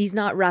 He's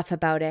not rough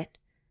about it.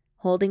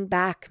 Holding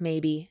back,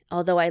 maybe,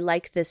 although I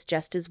like this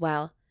just as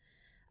well.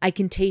 I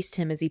can taste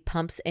him as he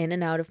pumps in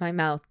and out of my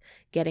mouth,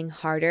 getting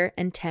harder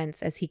and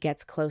tense as he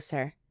gets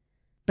closer.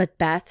 But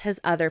Beth has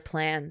other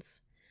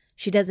plans.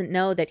 She doesn't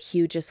know that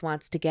Hugh just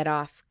wants to get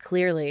off,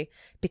 clearly,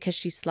 because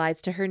she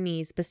slides to her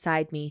knees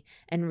beside me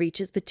and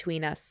reaches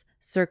between us,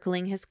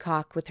 circling his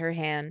cock with her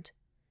hand.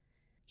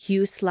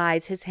 Hugh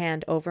slides his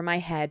hand over my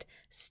head,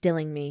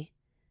 stilling me.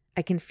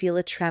 I can feel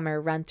a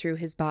tremor run through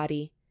his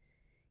body.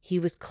 He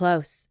was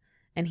close,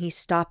 and he's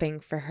stopping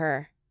for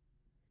her.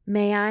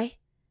 "May I?"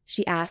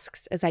 she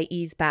asks as I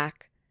ease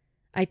back.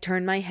 I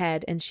turn my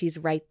head and she's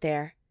right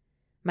there.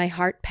 My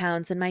heart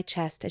pounds in my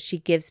chest as she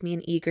gives me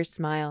an eager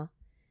smile.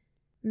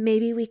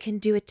 "Maybe we can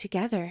do it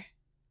together."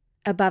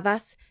 Above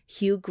us,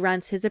 Hugh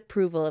grunts his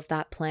approval of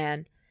that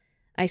plan.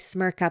 I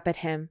smirk up at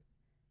him.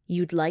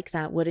 "You'd like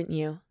that, wouldn't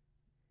you?"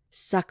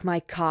 "Suck my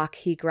cock,"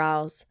 he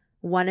growls.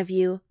 "One of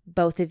you,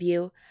 both of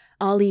you.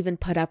 I'll even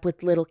put up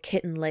with little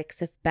kitten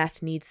licks if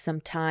Beth needs some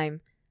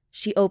time."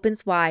 She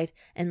opens wide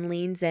and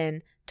leans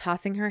in,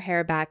 tossing her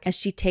hair back as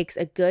she takes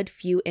a good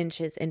few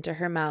inches into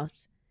her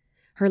mouth.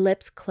 Her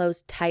lips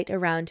close tight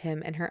around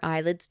him and her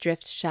eyelids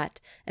drift shut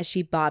as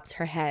she bobs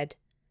her head.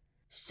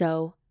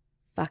 So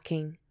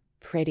fucking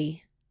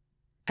pretty.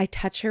 I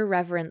touch her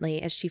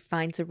reverently as she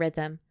finds a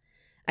rhythm.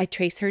 I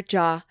trace her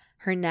jaw,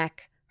 her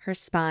neck, her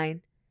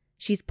spine.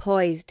 She's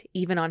poised,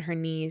 even on her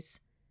knees.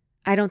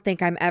 I don't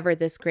think I'm ever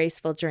this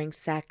graceful during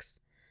sex.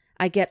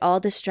 I get all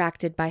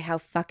distracted by how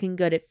fucking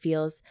good it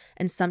feels,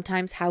 and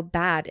sometimes how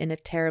bad in a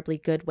terribly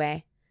good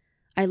way.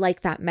 I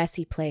like that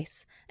messy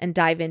place, and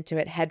dive into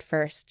it head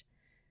first.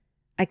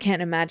 I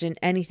can't imagine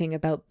anything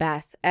about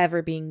Beth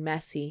ever being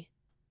messy.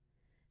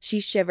 She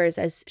shivers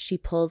as she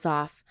pulls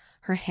off,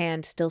 her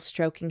hand still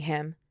stroking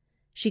him.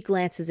 She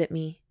glances at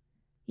me.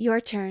 "Your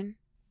turn."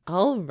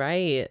 All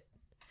right.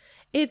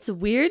 It's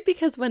weird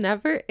because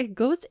whenever it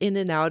goes in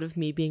and out of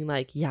me being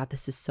like, yeah,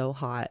 this is so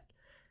hot.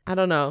 I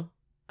don't know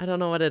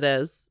what it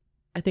is.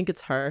 I think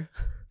it's her.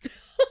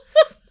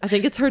 I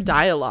think it's her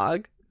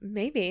dialogue.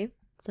 Maybe.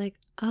 It's like,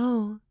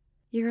 "Oh,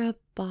 you're a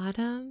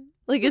bottom?"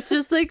 Like, it's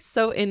just like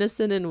so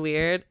innocent and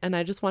weird. And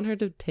I just want her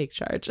to take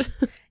charge.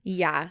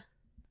 Yeah.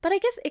 But I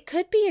guess it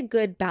could be a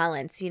good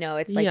balance,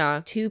 It's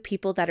like two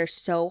people that are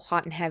so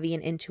hot and heavy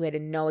and into it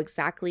and know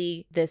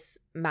exactly this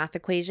math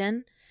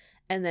equation.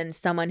 And then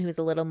someone who's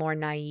a little more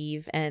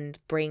naive and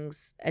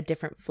brings a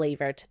different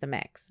flavor to the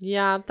mix.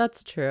 Yeah,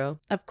 that's true.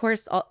 Of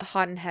course,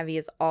 hot and heavy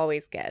is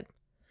always good.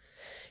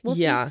 We'll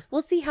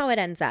see how it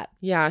ends up.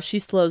 Yeah, she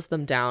slows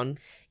them down.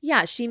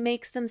 Yeah, she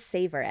makes them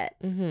savor it.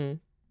 Mm-hmm.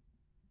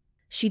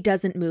 She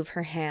doesn't move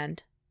her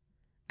hand.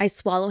 I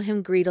swallow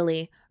him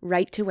greedily,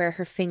 right to where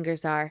her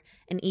fingers are,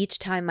 and each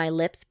time my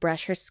lips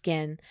brush her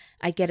skin,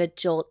 I get a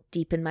jolt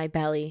deep in my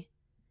belly.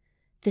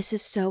 "This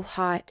is so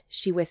hot,"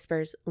 she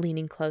whispers,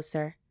 leaning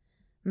closer.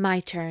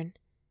 "My turn."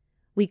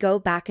 We go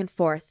back and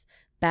forth,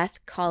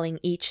 Beth calling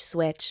each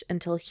switch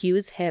until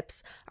Hugh's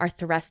hips are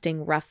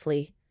thrusting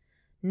roughly.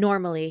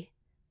 Normally,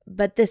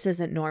 but this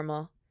isn't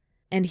normal.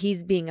 And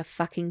he's being a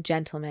fucking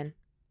gentleman.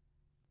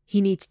 "He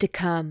needs to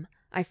come,"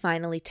 I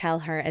finally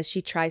tell her as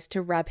she tries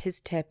to rub his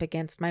tip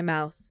against my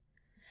mouth.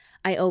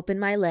 I open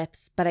my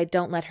lips, but I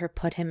don't let her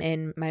put him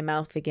in my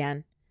mouth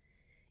again.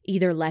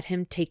 Either let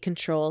him take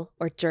control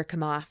or jerk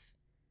him off.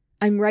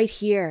 "I'm right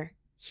here,"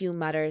 Hugh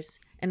mutters,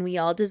 and we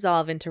all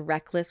dissolve into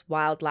reckless,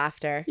 wild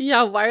laughter.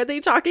 Yeah, why are they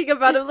talking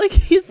about him like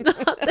he's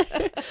not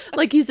there?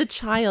 Like he's a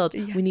child.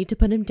 Yeah. We need to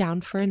put him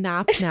down for a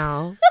nap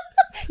now.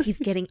 He's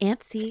getting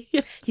antsy.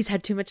 Yeah. He's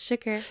had too much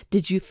sugar.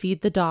 Did you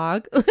feed the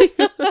dog?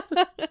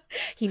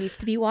 He needs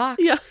to be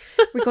walked. Yeah.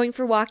 We're going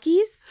for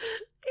walkies?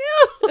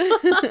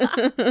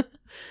 Yeah.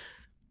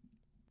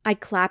 I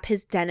clap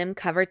his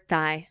denim-covered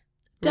thigh.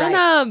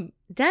 Denim! Right.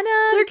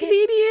 Denim! They're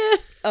Canadian!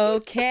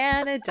 Oh,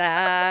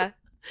 Canada!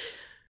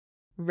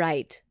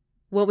 Right.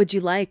 What would you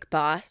like,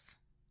 boss?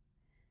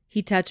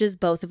 He touches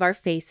both of our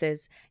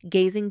faces,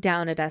 gazing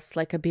down at us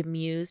like a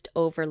bemused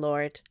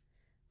overlord.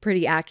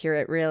 Pretty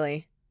accurate,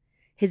 really.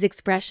 His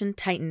expression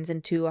tightens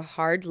into a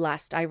hard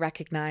lust I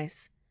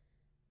recognize.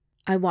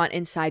 "I want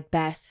inside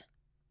Beth."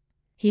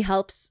 He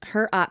helps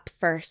her up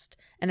first,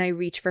 and I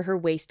reach for her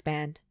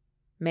waistband.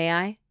 "May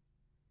I?"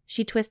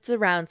 She twists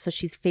around so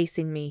she's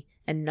facing me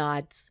and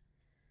nods.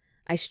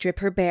 I strip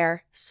her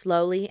bare,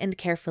 slowly and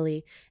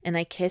carefully, and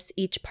I kiss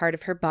each part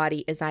of her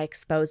body as I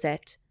expose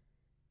it.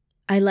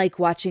 "I like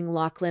watching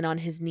Lachlan on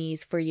his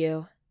knees for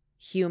you,"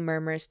 Hugh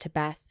murmurs to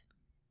Beth.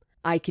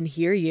 "I can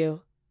hear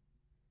you."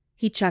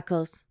 He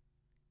chuckles.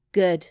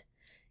 "Good.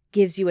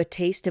 Gives you a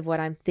taste of what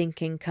I'm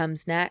thinking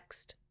comes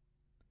next."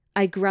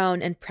 I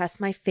groan and press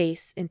my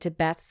face into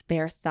Beth's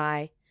bare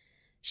thigh.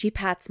 She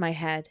pats my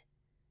head.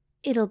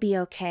 "It'll be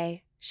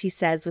okay," she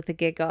says with a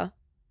giggle.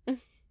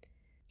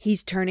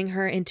 He's turning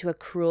her into a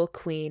cruel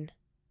queen.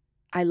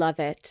 I love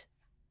it.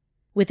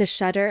 With a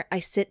shudder, I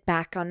sit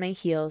back on my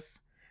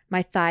heels.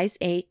 My thighs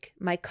ache,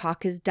 my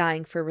cock is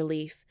dying for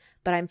relief,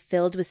 but I'm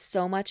filled with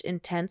so much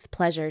intense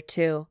pleasure,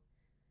 too.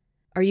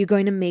 "Are you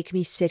going to make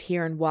me sit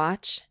here and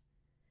watch?"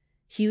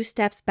 Hugh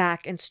steps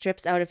back and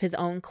strips out of his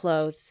own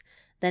clothes,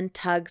 then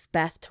tugs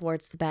Beth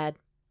towards the bed.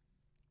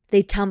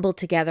 They tumble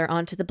together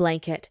onto the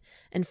blanket,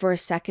 and for a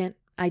second,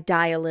 I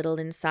die a little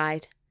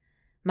inside.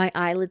 My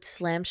eyelids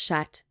slam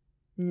shut.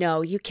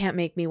 No, you can't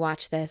make me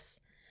watch this.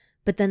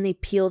 But then they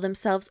peel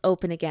themselves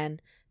open again,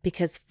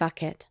 because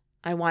fuck it,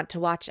 I want to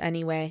watch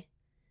anyway.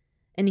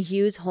 And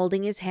Hugh's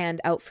holding his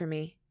hand out for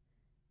me.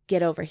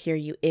 Get over here,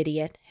 you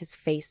idiot, his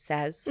face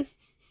says.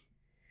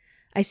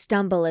 I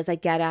stumble as I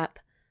get up.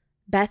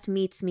 Beth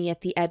meets me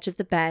at the edge of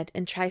the bed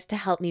and tries to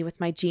help me with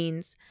my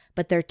jeans,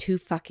 but they're too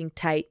fucking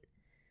tight.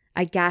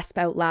 I gasp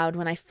out loud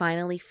when I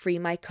finally free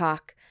my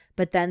cock,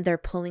 but then they're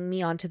pulling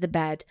me onto the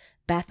bed,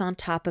 Beth on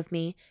top of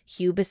me,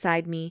 Hugh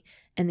beside me,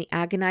 and the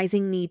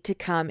agonizing need to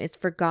come is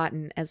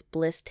forgotten as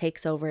bliss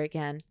takes over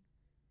again.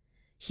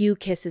 Hugh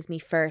kisses me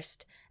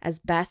first, as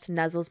Beth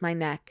nuzzles my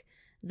neck.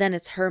 Then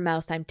it's her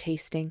mouth I'm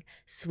tasting,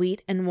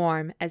 sweet and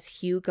warm, as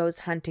Hugh goes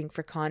hunting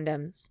for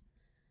condoms.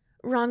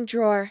 Wrong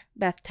drawer,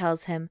 Beth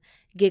tells him,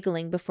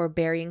 giggling before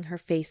burying her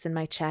face in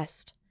my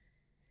chest.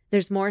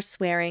 There's more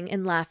swearing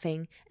and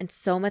laughing, and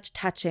so much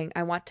touching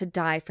I want to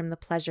die from the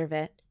pleasure of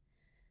it.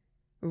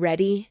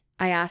 Ready?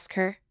 I ask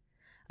her.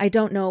 I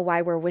don't know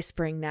why we're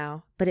whispering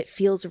now, but it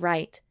feels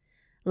right.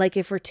 Like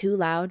if we're too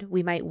loud,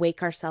 we might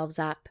wake ourselves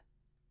up.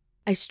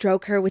 I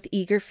stroke her with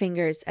eager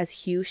fingers as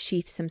Hugh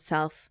sheaths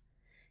himself.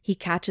 He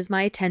catches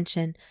my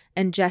attention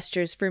and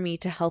gestures for me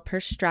to help her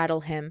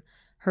straddle him,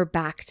 her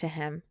back to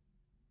him.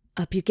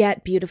 Up you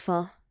get,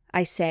 beautiful,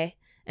 I say,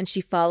 and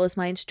she follows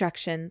my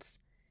instructions.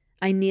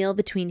 I kneel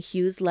between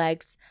Hugh's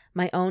legs,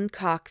 my own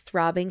cock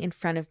throbbing in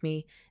front of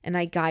me, and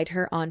I guide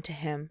her onto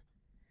him.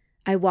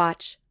 I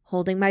watch,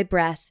 holding my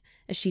breath,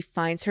 as she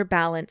finds her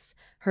balance,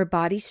 her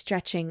body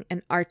stretching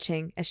and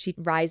arching as she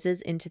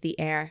rises into the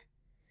air.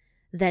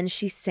 Then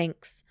she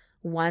sinks,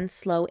 one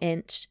slow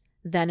inch,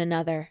 then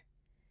another.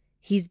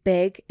 He's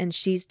big and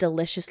she's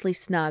deliciously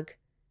snug.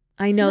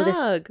 I know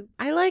snug.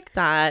 I like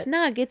that.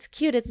 Snug, it's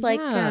cute. It's like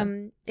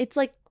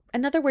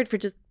another word for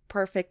just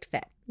perfect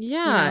fit.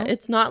 Yeah, you know?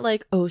 It's not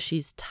like, oh,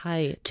 she's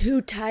tight.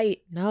 Too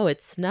tight. No,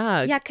 it's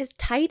snug. Yeah, because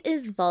tight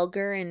is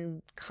vulgar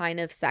and kind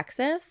of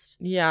sexist.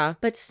 Yeah.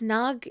 But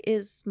snug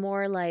is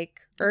more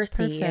like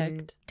earthy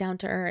and down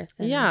to earth.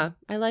 And yeah,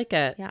 I like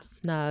it. Yeah.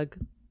 Snug.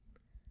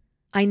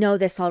 I know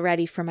this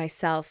already for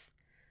myself.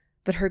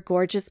 But her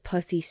gorgeous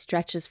pussy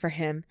stretches for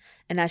him,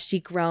 and as she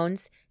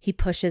groans, he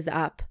pushes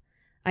up.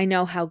 I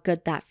know how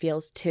good that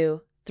feels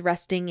too,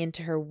 thrusting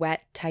into her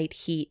wet, tight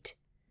heat.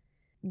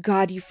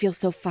 God, you feel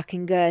so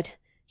fucking good,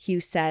 Hugh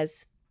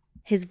says,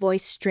 his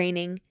voice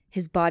straining,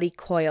 his body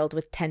coiled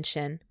with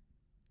tension.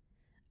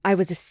 I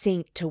was a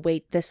saint to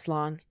wait this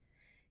long.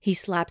 He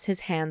slaps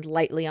his hand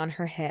lightly on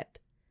her hip.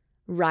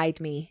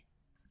 Ride me.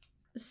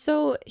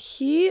 So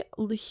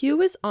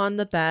Hugh is on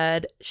the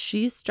bed.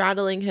 She's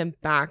straddling him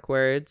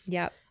backwards.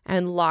 Yep.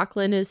 And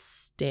Lachlan is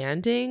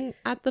standing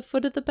at the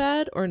foot of the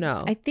bed, or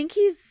no? I think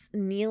he's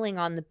kneeling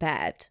on the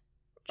bed.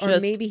 Or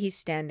maybe he's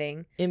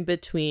standing. In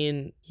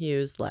between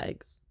Hugh's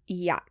legs.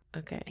 Yeah.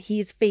 Okay.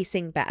 He's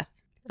facing Beth.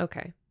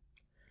 Okay.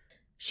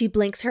 She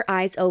blinks her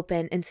eyes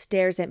open and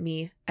stares at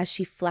me as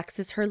she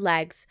flexes her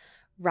legs,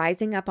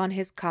 rising up on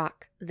his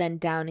cock, then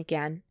down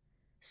again.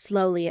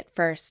 Slowly at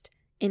first,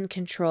 in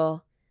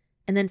control,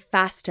 and then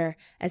faster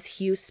as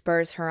Hugh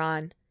spurs her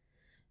on.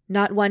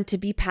 Not one to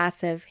be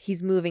passive,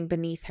 he's moving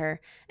beneath her,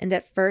 and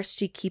at first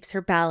she keeps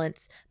her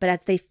balance, but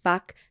as they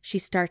fuck, she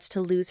starts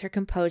to lose her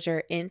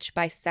composure inch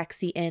by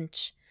sexy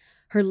inch.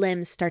 Her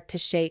limbs start to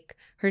shake,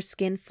 her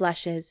skin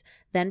flushes,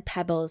 then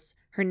pebbles,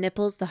 her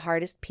nipples the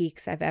hardest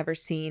peaks I've ever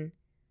seen.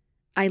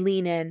 I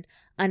lean in,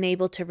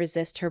 unable to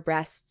resist her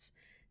breasts.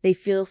 They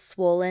feel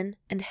swollen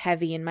and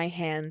heavy in my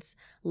hands,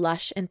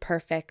 lush and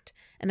perfect,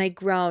 and I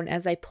groan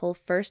as I pull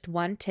first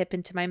one tip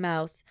into my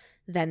mouth,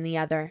 then the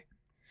other.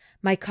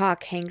 My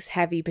cock hangs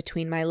heavy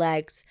between my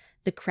legs,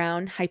 the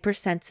crown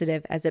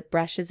hypersensitive as it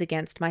brushes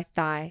against my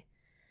thigh.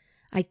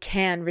 I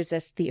can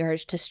resist the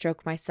urge to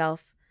stroke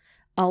myself.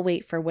 I'll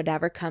wait for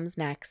whatever comes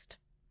next.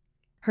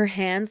 Her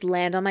hands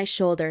land on my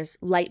shoulders,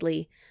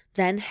 lightly,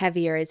 then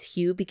heavier as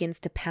Hugh begins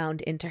to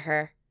pound into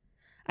her.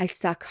 I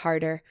suck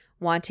harder,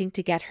 wanting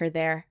to get her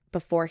there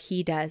before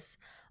he does,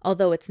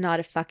 although it's not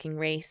a fucking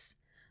race.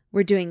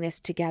 We're doing this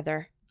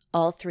together,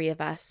 all three of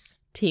us.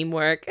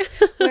 Teamwork.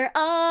 We're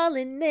all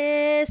in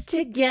this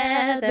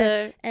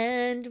together.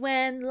 And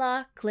when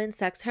Lachlan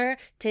sucks her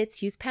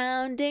tits, Hugh's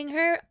pounding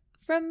her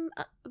from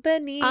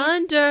beneath.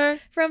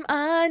 From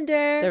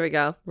under. There we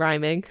go.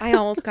 Rhyming. I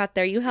almost got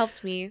there. You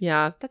helped me.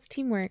 Yeah. That's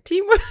teamwork.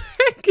 Teamwork.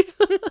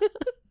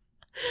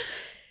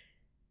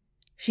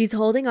 She's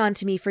holding on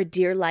to me for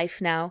dear life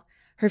now,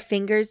 her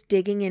fingers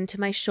digging into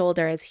my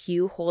shoulder as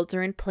Hugh holds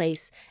her in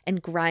place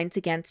and grinds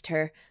against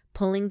her,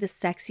 pulling the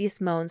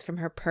sexiest moans from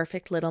her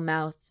perfect little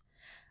mouth.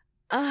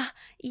 Ah,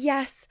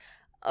 yes.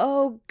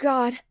 Oh,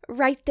 God.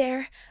 Right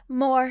there.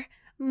 More.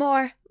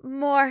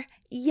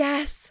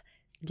 Yes.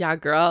 Yeah,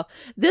 girl.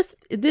 This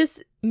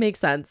makes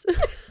sense.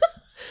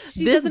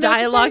 She This doesn't know what to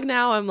dialogue say.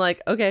 now, I'm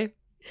like, okay.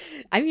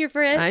 I'm here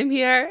for it. I'm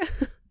here.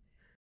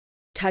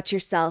 Touch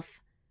yourself.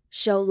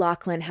 Show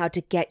Lachlan how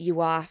to get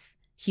you off,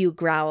 Hugh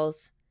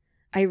growls.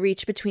 I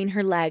reach between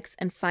her legs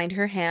and find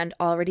her hand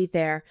already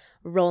there,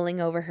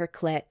 rolling over her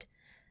clit.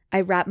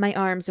 I wrap my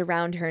arms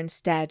around her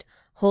instead,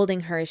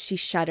 holding her as she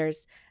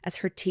shudders, as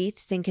her teeth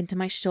sink into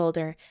my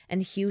shoulder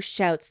and Hugh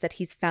shouts that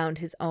he's found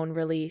his own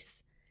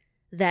release.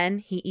 Then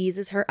he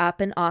eases her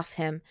up and off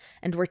him,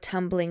 and we're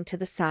tumbling to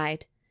the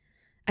side.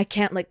 I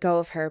can't let go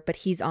of her, but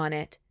he's on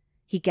it.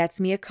 He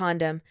gets me a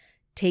condom,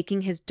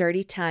 taking his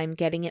dirty time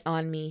getting it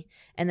on me,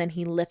 and then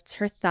he lifts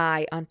her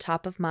thigh on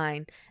top of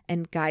mine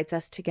and guides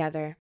us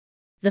together.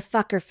 The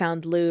fucker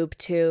found lube,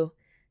 too.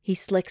 He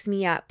slicks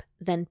me up,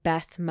 then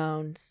Beth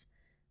moans.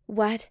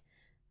 What?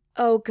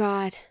 Oh,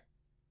 God.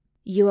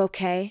 You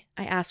okay?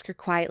 I ask her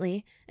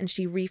quietly, and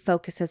she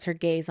refocuses her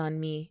gaze on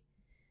me.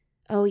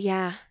 Oh,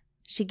 yeah.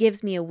 She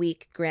gives me a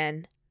weak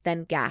grin,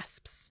 then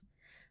gasps.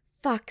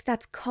 Fuck,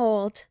 that's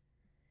cold.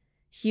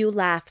 Hugh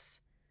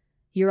laughs.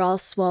 You're all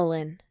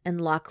swollen,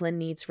 and Lachlan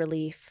needs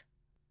relief.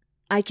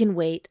 I can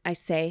wait, I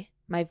say,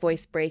 my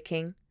voice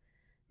breaking.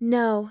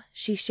 No,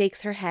 she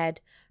shakes her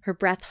head, her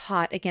breath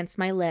hot against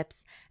my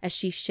lips as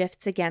she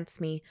shifts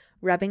against me,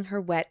 rubbing her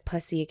wet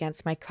pussy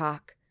against my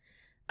cock.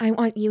 I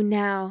want you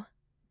now.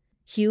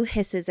 Hugh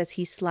hisses as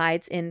he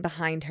slides in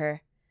behind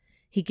her.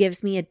 He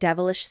gives me a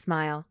devilish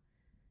smile.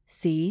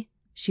 See?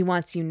 She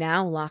wants you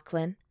now,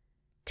 Lachlan.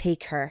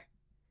 Take her.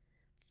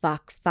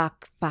 Fuck,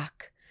 fuck,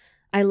 fuck.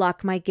 I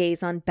lock my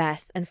gaze on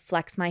Beth and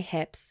flex my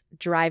hips,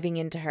 driving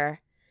into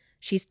her.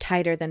 She's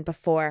tighter than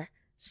before,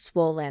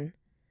 swollen.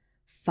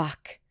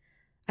 Fuck.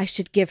 I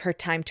should give her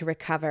time to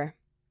recover.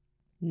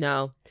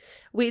 No.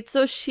 Wait,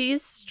 so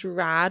she's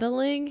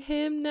straddling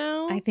him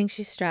now? I think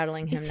she's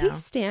straddling him now. Is he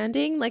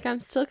standing? Like, I'm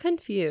still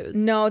confused.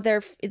 No,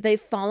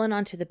 they've fallen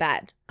onto the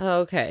bed. Oh,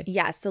 okay.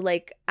 Yeah, so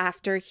like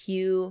after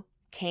Hugh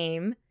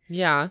came,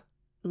 Yeah.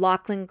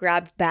 Lachlan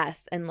grabbed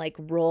Beth and like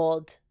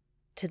rolled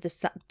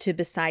to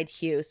beside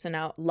Hugh. So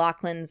now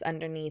Lachlan's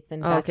underneath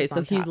and Beth okay, is so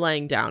on he's top.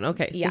 laying down.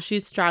 Okay, Yeah. so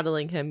she's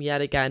straddling him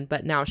yet again,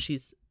 but now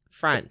she's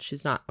front.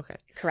 She's not. Okay,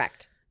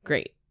 Correct.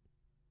 great.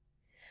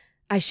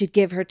 I should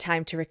give her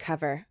time to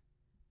recover.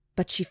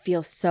 But she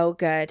feels so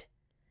good.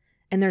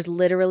 And there's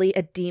literally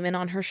a demon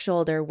on her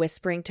shoulder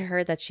whispering to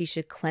her that she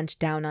should clench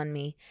down on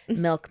me,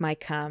 milk my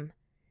cum.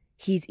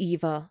 He's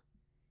evil.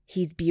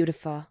 He's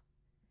beautiful.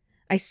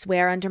 I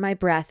swear under my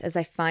breath as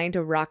I find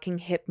a rocking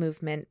hip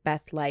movement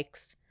Beth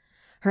likes.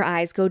 Her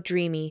eyes go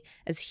dreamy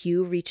as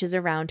Hugh reaches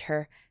around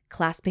her,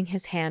 clasping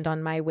his hand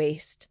on my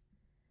waist.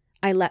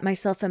 I let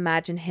myself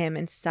imagine him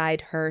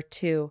inside her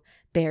too,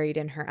 buried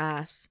in her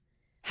ass.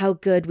 How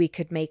good we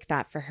could make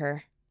that for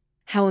her.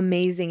 How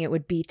amazing it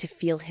would be to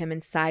feel him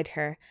inside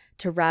her,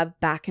 to rub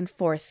back and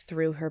forth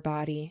through her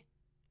body.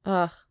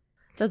 Ugh,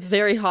 that's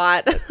very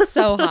hot.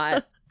 So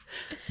hot.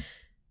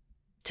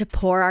 To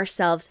pour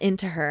ourselves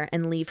into her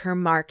and leave her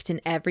marked in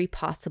every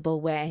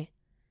possible way.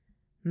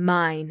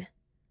 Mine.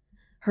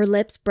 Her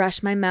lips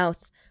brush my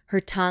mouth, her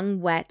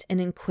tongue wet and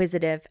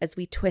inquisitive as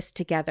we twist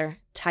together,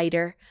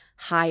 tighter,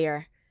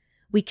 higher.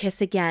 We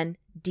kiss again,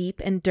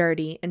 deep and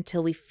dirty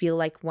until we feel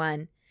like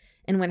one.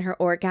 And when her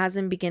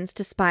orgasm begins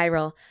to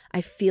spiral, I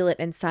feel it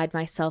inside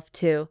myself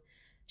too.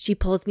 She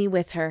pulls me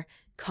with her,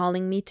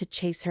 calling me to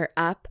chase her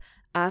up,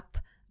 up,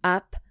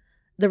 up.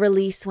 The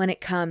release when it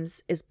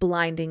comes is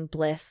blinding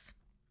bliss.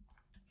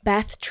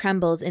 Beth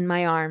trembles in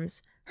my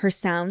arms, her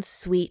sounds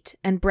sweet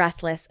and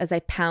breathless as I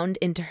pound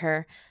into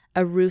her,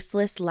 a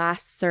ruthless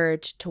last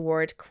surge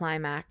toward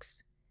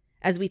climax.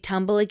 As we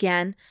tumble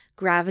again,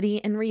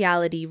 gravity and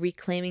reality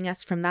reclaiming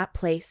us from that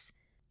place,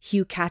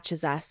 Hugh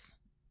catches us.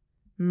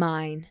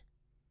 Mine.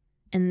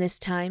 And this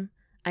time,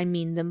 I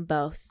mean them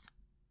both.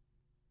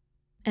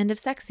 End of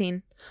sex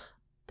scene.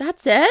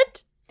 That's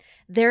it?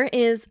 There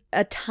is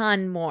a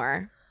ton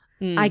more.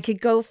 I could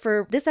go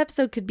for, this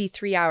episode could be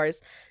 3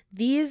 hours.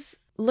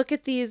 Look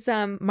at these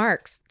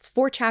marks. It's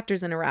 4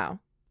 chapters in a row.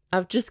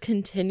 Of just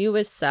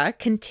continuous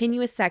sex?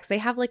 Continuous sex. They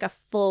have like a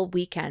full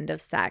weekend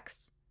of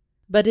sex.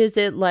 But is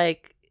it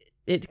like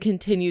it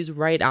continues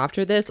right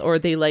after this, or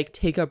they like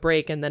take a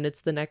break and then it's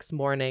the next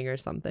morning or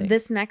something?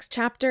 This next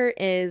chapter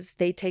is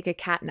they take a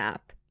cat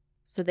nap.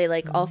 So they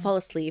like all fall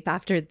asleep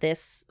after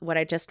this, what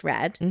I just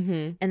read.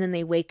 Mm-hmm. And then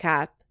they wake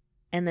up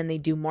and then they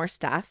do more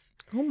stuff.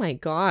 Oh my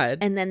God.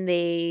 And then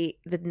the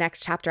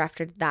next chapter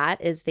after that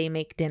is they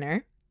make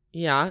dinner.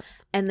 Yeah.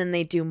 And then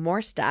they do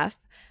more stuff.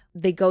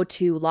 They go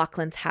to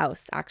Lachlan's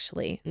house,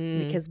 actually,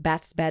 because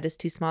Beth's bed is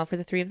too small for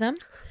the 3 of them.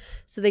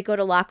 So they go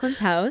to Lachlan's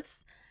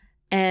house,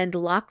 and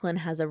Lachlan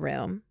has a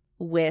room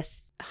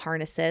with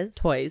harnesses.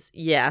 Toys.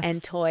 Yes.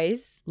 And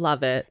toys.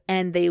 Love it.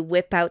 And they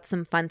whip out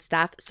some fun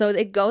stuff. So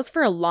it goes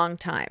for a long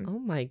time. Oh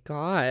my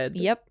God.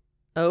 Yep.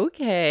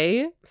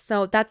 Okay.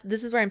 So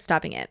this is where I'm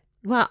stopping it.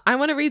 Well, I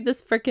want to read this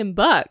freaking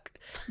book.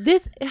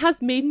 This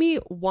has made me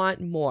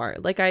want more.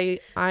 Like the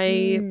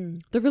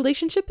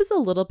relationship is a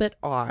little bit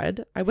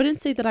odd. I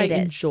wouldn't say that I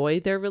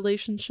enjoy their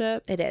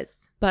relationship. It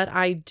is. But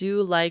I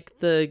do like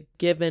the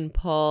give and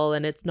pull,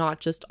 and it's not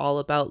just all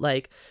about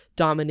like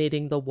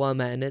dominating the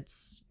woman.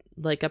 It's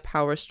like a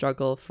power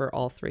struggle for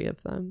all three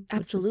of them.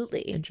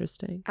 Absolutely.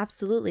 Interesting.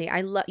 Absolutely.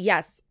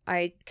 Yes,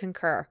 I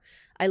concur.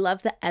 I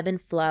love the ebb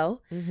and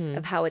flow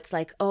of how it's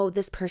like, oh,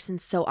 this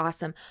person's so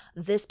awesome.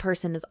 This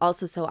person is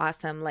also so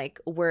awesome. Like,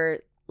 we're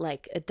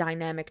like a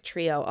dynamic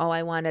trio. Oh,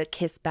 I want to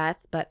kiss Beth,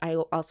 but I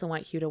also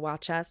want Hugh to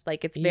watch us.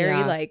 Like, it's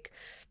very like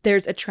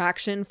there's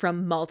attraction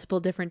from multiple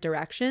different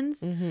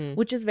directions,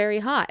 which is very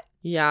hot.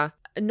 Yeah.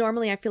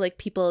 Normally, I feel like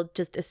people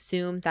just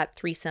assume that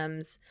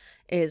threesomes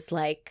is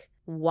like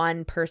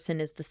one person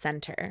is the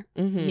center,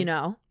 you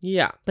know?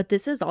 Yeah. But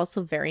this is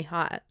also very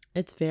hot.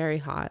 It's very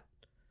hot.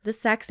 The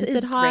sex is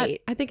it hot?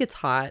 great. I think it's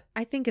hot.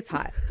 I think it's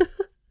hot.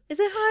 Is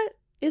it hot?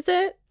 Is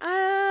it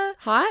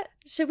hot?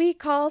 Should we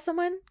call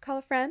someone? Call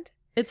a friend?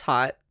 It's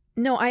hot.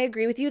 No, I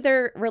agree with you.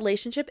 Their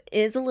relationship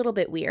is a little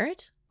bit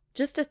weird.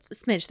 Just a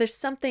smidge. There's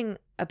something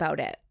about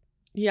it.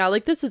 Yeah,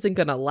 like this isn't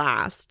gonna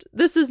last.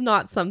 This is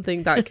not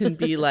something that can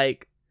be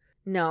like...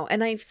 No,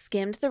 and I've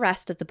skimmed the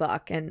rest of the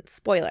book, and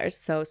spoilers,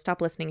 so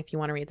stop listening if you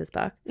want to read this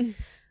book.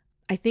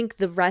 I think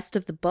the rest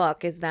of the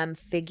book is them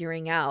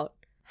figuring out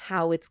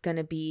how it's going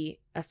to be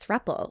a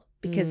throuple,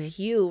 because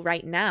Hugh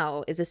right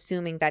now is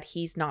assuming that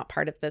he's not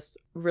part of this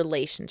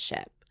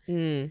relationship.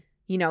 You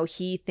know,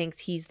 he thinks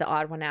he's the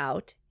odd one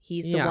out.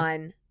 He's the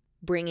one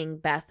bringing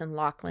Beth and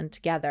Lachlan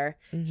together.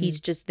 He's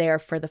just there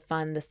for the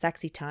fun, the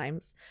sexy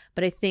times.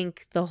 But I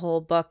think the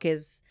whole book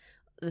is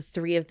the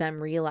three of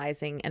them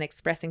realizing and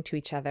expressing to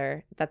each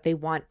other that they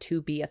want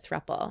to be a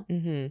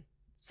throuple.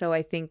 So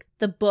I think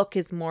the book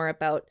is more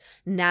about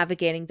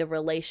navigating the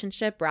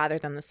relationship rather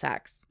than the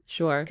sex.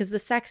 Sure. Because the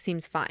sex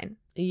seems fine.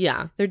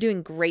 Yeah. They're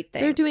doing great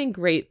things. They're doing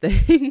great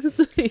things.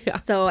 Yeah.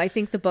 So I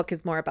think the book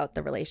is more about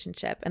the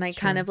relationship. And I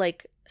kind of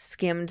like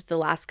skimmed the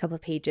last couple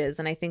of pages,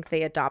 and I think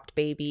they adopt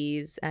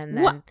babies, and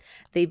then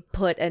they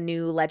put a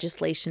new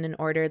legislation in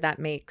order that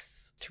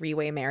makes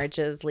three-way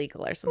marriages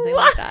legal or something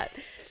like that.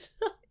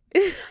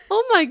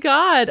 Oh my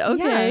God.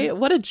 Okay. Yeah.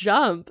 What a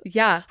jump.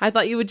 Yeah. I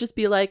thought you would just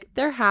be like,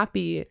 they're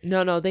happy.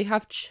 No, they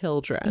have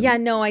children. Yeah,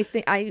 no, I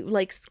think I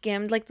like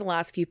skimmed like the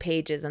last few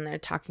pages, and they're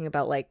talking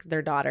about like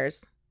their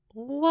daughters.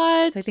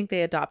 What? So I think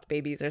they adopt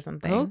babies or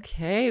something.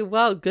 Okay.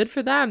 Well, good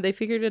for them. They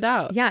figured it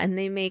out. Yeah, and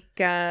they make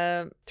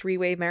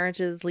three-way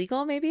marriages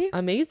legal, maybe?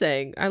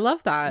 Amazing. I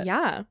love that.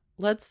 Yeah.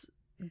 Let's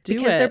do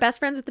because it. they're best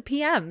friends with the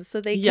PMs, so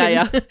they can,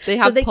 Yeah. They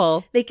have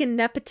pull. They can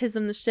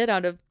nepotism the shit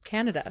out of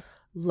Canada.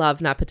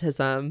 Love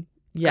nepotism.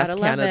 Yes,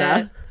 Gotta Canada.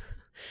 love it.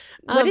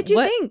 What did you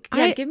think?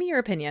 Yeah, give me your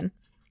opinion.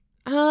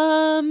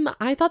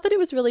 I thought that it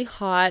was really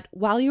hot.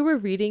 While you were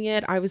reading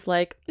it, I was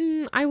like,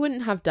 I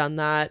wouldn't have done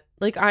that.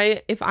 Like,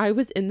 if I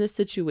was in this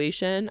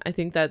situation, I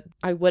think that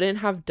I wouldn't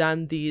have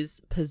done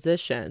these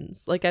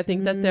positions. Like, I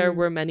think that there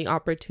were many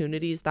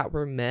opportunities that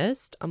were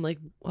missed. I'm like,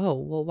 oh,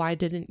 well, why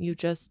didn't you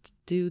just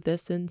do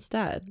this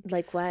instead?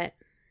 Like what?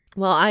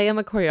 Well, I am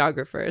a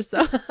choreographer,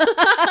 so.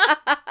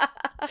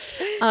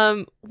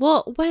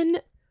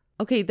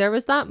 There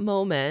was that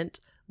moment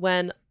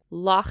when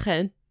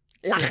Lachlan,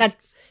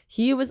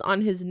 he was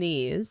on his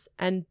knees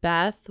and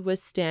Beth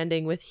was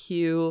standing with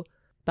Hugh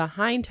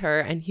behind her,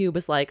 and Hugh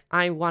was like,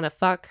 I want to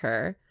fuck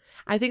her.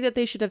 I think that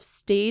they should have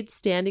stayed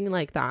standing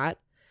like that,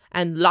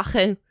 and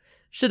Lachlan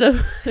should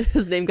have,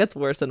 his name gets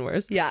worse and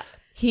worse. Yeah.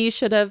 He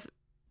should have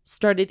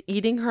started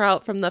eating her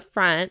out from the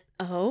front,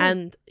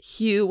 and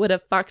Hugh would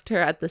have fucked her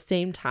at the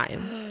same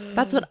time.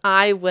 That's what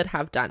I would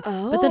have done.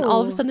 But then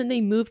all of a sudden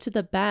they moved to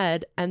the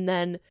bed, and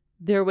then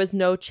there was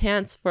no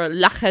chance for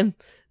Lachem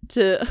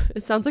to,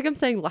 it sounds like I'm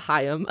saying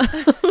L'chaim.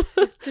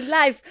 to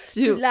life,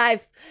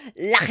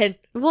 Lachem.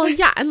 Well,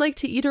 yeah, and like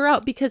to eat her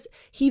out, because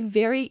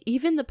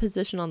even the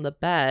position on the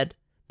bed,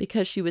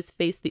 because she was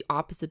faced the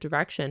opposite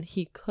direction,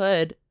 he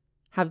could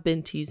have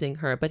been teasing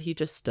her, but he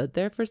just stood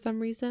there for some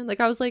reason. Like,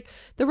 I was like,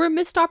 there were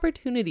missed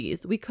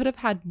opportunities. We could have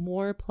had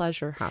more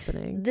pleasure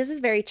happening. This is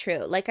very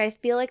true. Like, I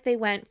feel like they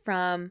went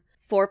from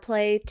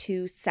foreplay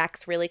to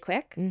sex really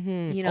quick.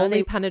 Mm-hmm. You know,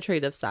 only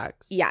penetrative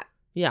sex. Yeah.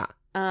 Yeah.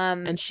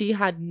 And she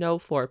had no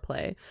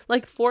foreplay.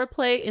 Like,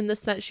 foreplay in the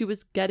sense she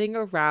was getting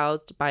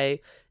aroused by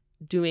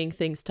doing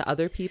things to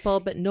other people,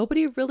 but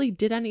nobody really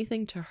did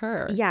anything to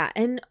her. Yeah.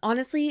 And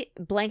honestly,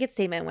 blanket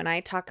statement, when I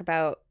talk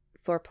about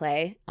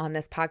foreplay on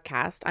this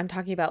podcast, I'm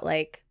talking about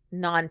like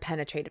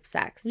non-penetrative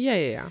sex.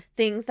 Yeah.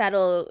 Things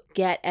that'll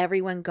get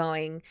everyone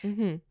going.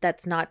 Mm-hmm.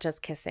 That's not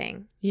just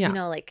kissing. Yeah. You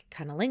know, like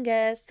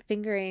cunnilingus,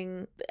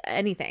 fingering,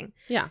 anything.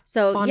 Yeah.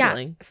 So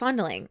fondling. Yeah,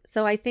 fondling.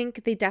 So I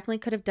think they definitely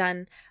could have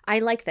done, I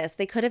like this.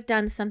 They could have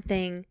done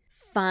something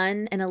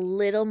fun and a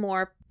little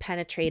more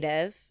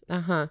penetrative.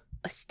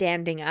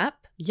 Standing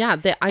up. Yeah,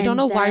 I don't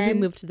know why we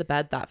moved to the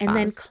bed that fast. And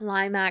then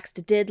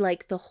climaxed, did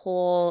like the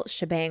whole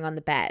shebang on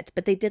the bed.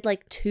 But they did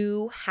like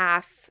 2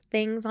 half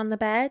things on the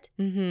bed.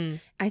 Mm-hmm.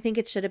 I think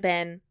it should have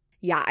been,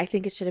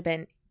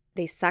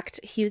 they sucked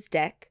Hugh's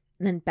dick.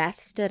 And then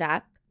Beth stood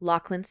up.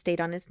 Lachlan stayed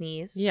on his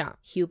knees. Yeah.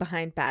 Hugh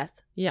behind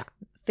Beth. Yeah.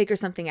 Figure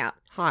something out.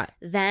 Hot.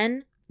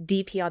 Then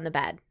DP on the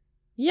bed.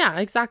 Yeah,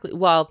 exactly.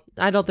 Well,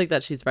 I don't think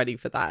that she's ready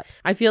for that.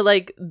 I feel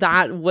like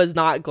that was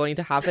not going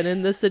to happen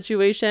in this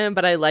situation,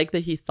 but I like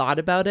that he thought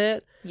about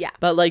it. Yeah.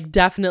 But like,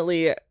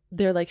 definitely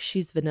they're like,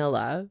 she's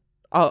vanilla.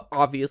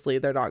 Obviously,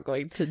 they're not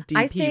going to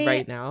DP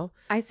right now.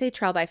 I say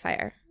trial by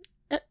fire.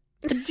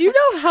 Do you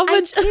know how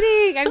much?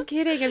 I'm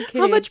kidding.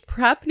 How much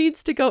prep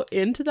needs to go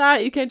into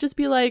that? You can't just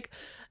be like,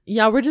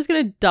 yeah, we're just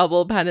gonna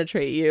double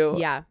penetrate you.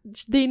 Yeah.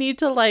 They need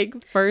to like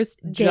first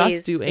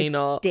just do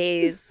anal.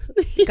 Days.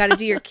 You gotta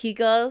do your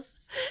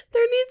Kegels.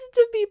 There needs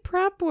to be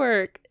prep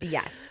work.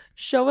 Yes.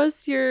 Show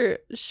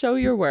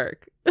your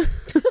work.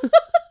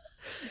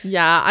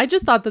 Yeah, I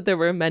just thought that there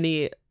were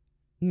many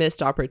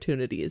missed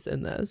opportunities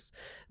in this,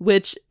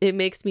 which it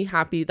makes me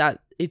happy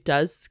that it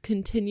does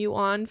continue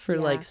on for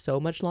like so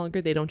much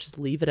longer. They don't just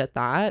leave it at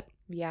that.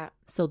 Yeah.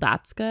 So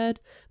that's good.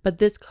 But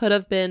this could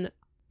have been,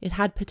 it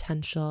had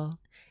potential.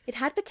 It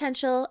had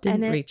potential.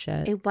 Didn't and reach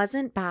it. It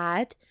wasn't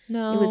bad.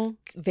 No. It was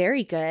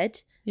very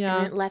good. Yeah.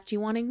 And it left you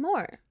wanting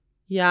more.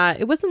 Yeah.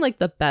 It wasn't like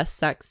the best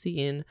sex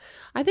scene.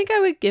 I think I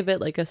would give it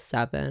like a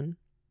 7.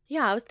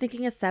 Yeah. I was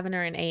thinking a 7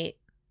 or an 8.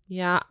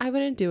 Yeah. I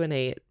wouldn't do an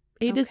 8.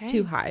 8 is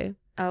too high.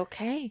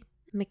 Okay.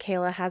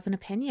 Michaela has an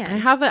opinion.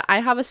 I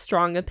have a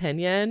strong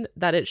opinion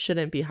that it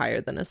shouldn't be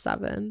higher than a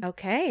 7.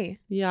 Okay.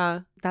 Yeah.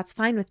 That's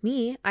fine with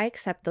me. I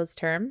accept those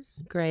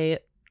terms. Great.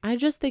 I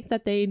just think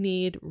that they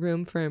need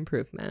room for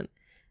improvement.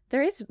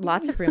 There is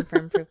lots of room for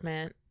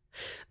improvement.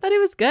 But it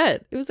was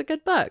good. It was a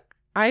good book.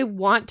 I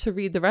want to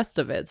read the rest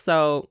of it.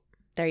 So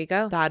there you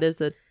go. That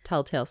is a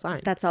telltale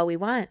sign. That's all we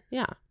want.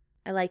 Yeah.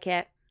 I like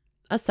it.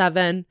 A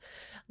 7.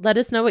 Let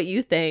us know what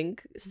you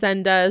think.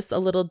 Send us a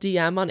little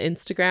DM on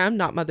Instagram,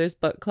 Not Mother's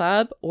Book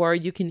Club, or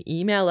you can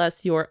email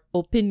us your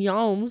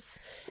opinions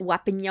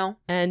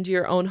and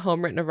your own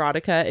homewritten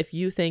erotica if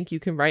you think you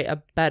can write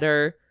a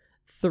better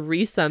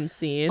threesome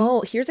scene.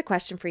 Oh, here's a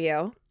question for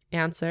you.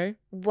 Answer.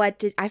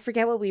 I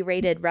forget what we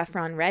rated Rough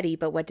Ron Ready,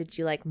 but what did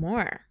you like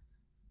more?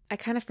 I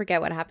kind of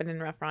forget what happened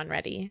in Rough Ron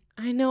Ready.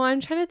 I know. I'm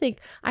trying to think.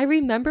 I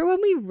remember when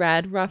we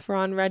read Rough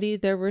Ron Ready,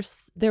 there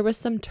was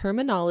some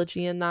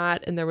terminology in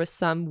that, and there was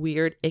some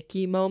weird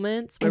icky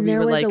moments where we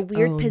were like, and there was a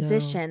weird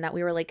position that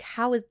we were like,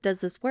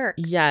 does this work?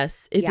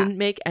 Yes, it didn't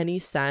make any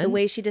sense. The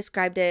way she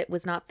described it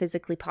was not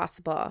physically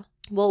possible.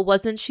 Well,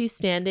 wasn't she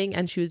standing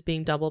and she was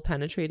being double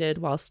penetrated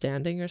while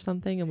standing or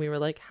something? And we were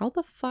like, how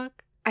the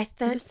fuck? I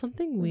thought it was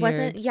something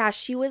weird.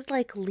 She was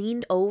like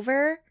leaned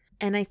over,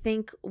 and I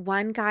think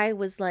one guy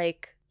was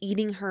like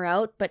eating her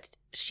out, but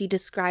she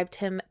described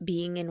him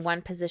being in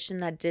one position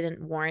that didn't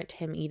warrant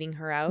him eating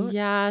her out.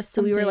 Yeah.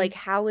 So we were like,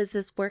 how is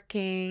this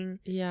working?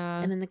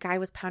 Yeah. And then the guy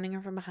was pounding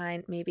her from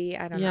behind. Maybe.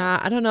 I don't know. Yeah.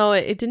 I don't know.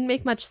 It didn't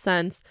make much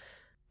sense.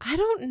 I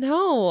don't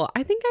know.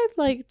 I think I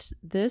liked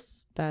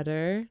this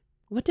better.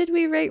 What did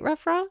we rate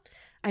Rough Raw?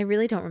 I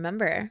really don't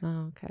remember.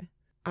 Oh, okay.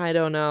 I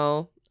don't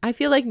know. I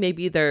feel like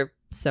maybe they're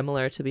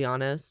similar, to be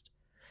honest.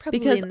 Probably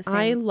because in the same.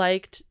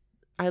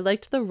 I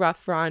liked the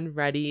Rough Ron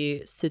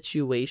Ready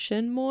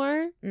situation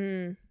more,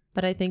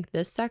 but I think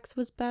this sex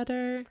was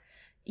better.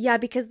 Yeah,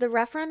 because the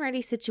Rough Ron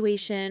Ready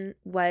situation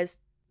was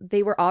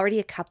they were already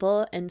a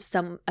couple and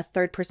a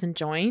third person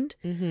joined,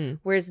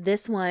 whereas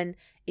this one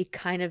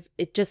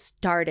it just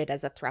started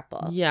as a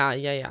throuple.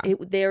 Yeah.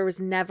 There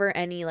was never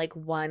any like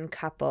one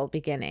couple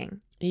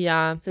beginning.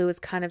 Yeah, so it was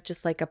kind of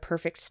just like a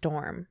perfect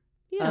storm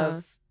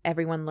of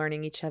everyone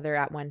learning each other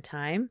at one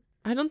time.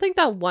 I don't think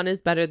that one is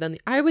better than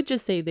I would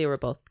just say they were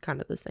both kind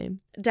of the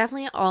same.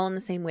 Definitely all on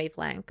the same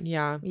wavelength.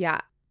 Yeah.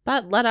 Yeah.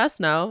 But let us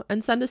know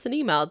and send us an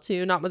email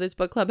to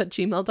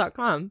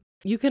notmothersbookclub@gmail.com.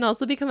 You can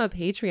also become a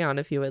Patreon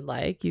if you would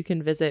like. You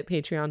can visit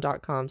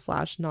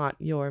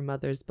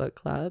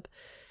patreon.com/notyourmothersbookclub.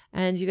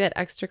 And you get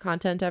extra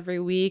content every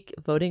week,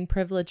 voting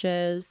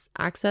privileges,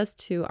 access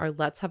to our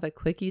Let's Have a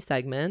Quickie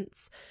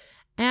segments,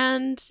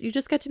 and you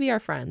just get to be our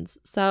friends.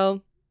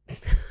 So...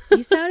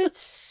 You sounded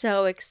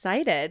so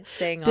excited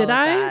saying all of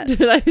that.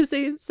 Did I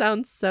say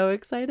sound so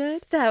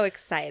excited? So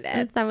excited.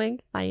 I'm so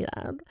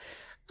excited.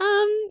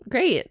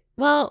 Great.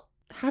 Well,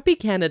 happy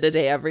Canada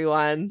Day,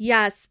 everyone.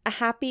 Yes,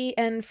 happy.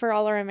 And for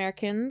all our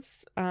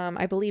Americans,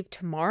 I believe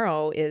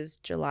tomorrow is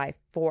July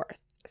 4th.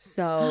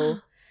 So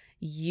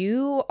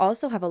you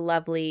also have a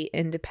lovely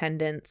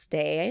Independence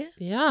Day.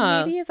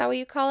 Yeah. Maybe, is that what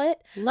you call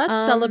it?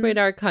 Let's celebrate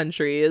our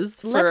countries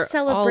for let's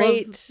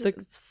celebrate all of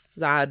the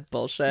sad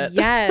bullshit.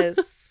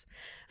 Yes.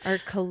 Our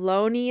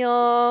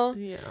colonial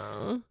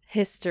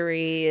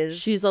history is...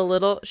 She's a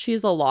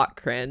lot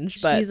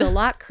cringe, but... She's a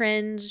lot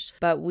cringe,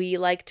 but we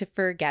like to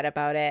forget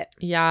about it.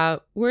 Yeah.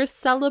 We're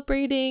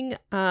celebrating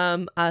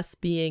us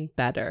being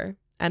better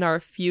and our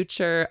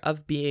future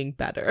of being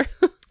better.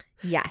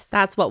 Yes.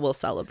 That's what we'll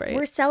celebrate.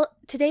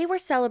 Today we're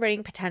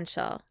celebrating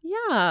potential.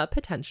 Yeah,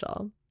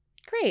 potential.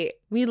 Great.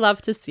 We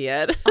love to see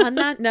it. On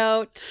that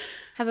note,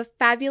 have a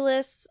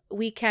fabulous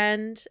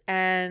weekend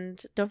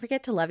and don't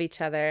forget to love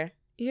each other.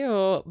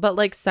 Ew, but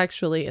like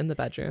sexually in the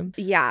bedroom.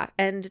 Yeah,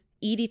 and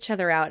eat each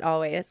other out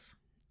always.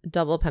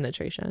 Double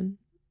penetration.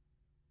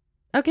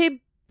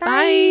 Okay, bye.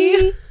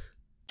 bye.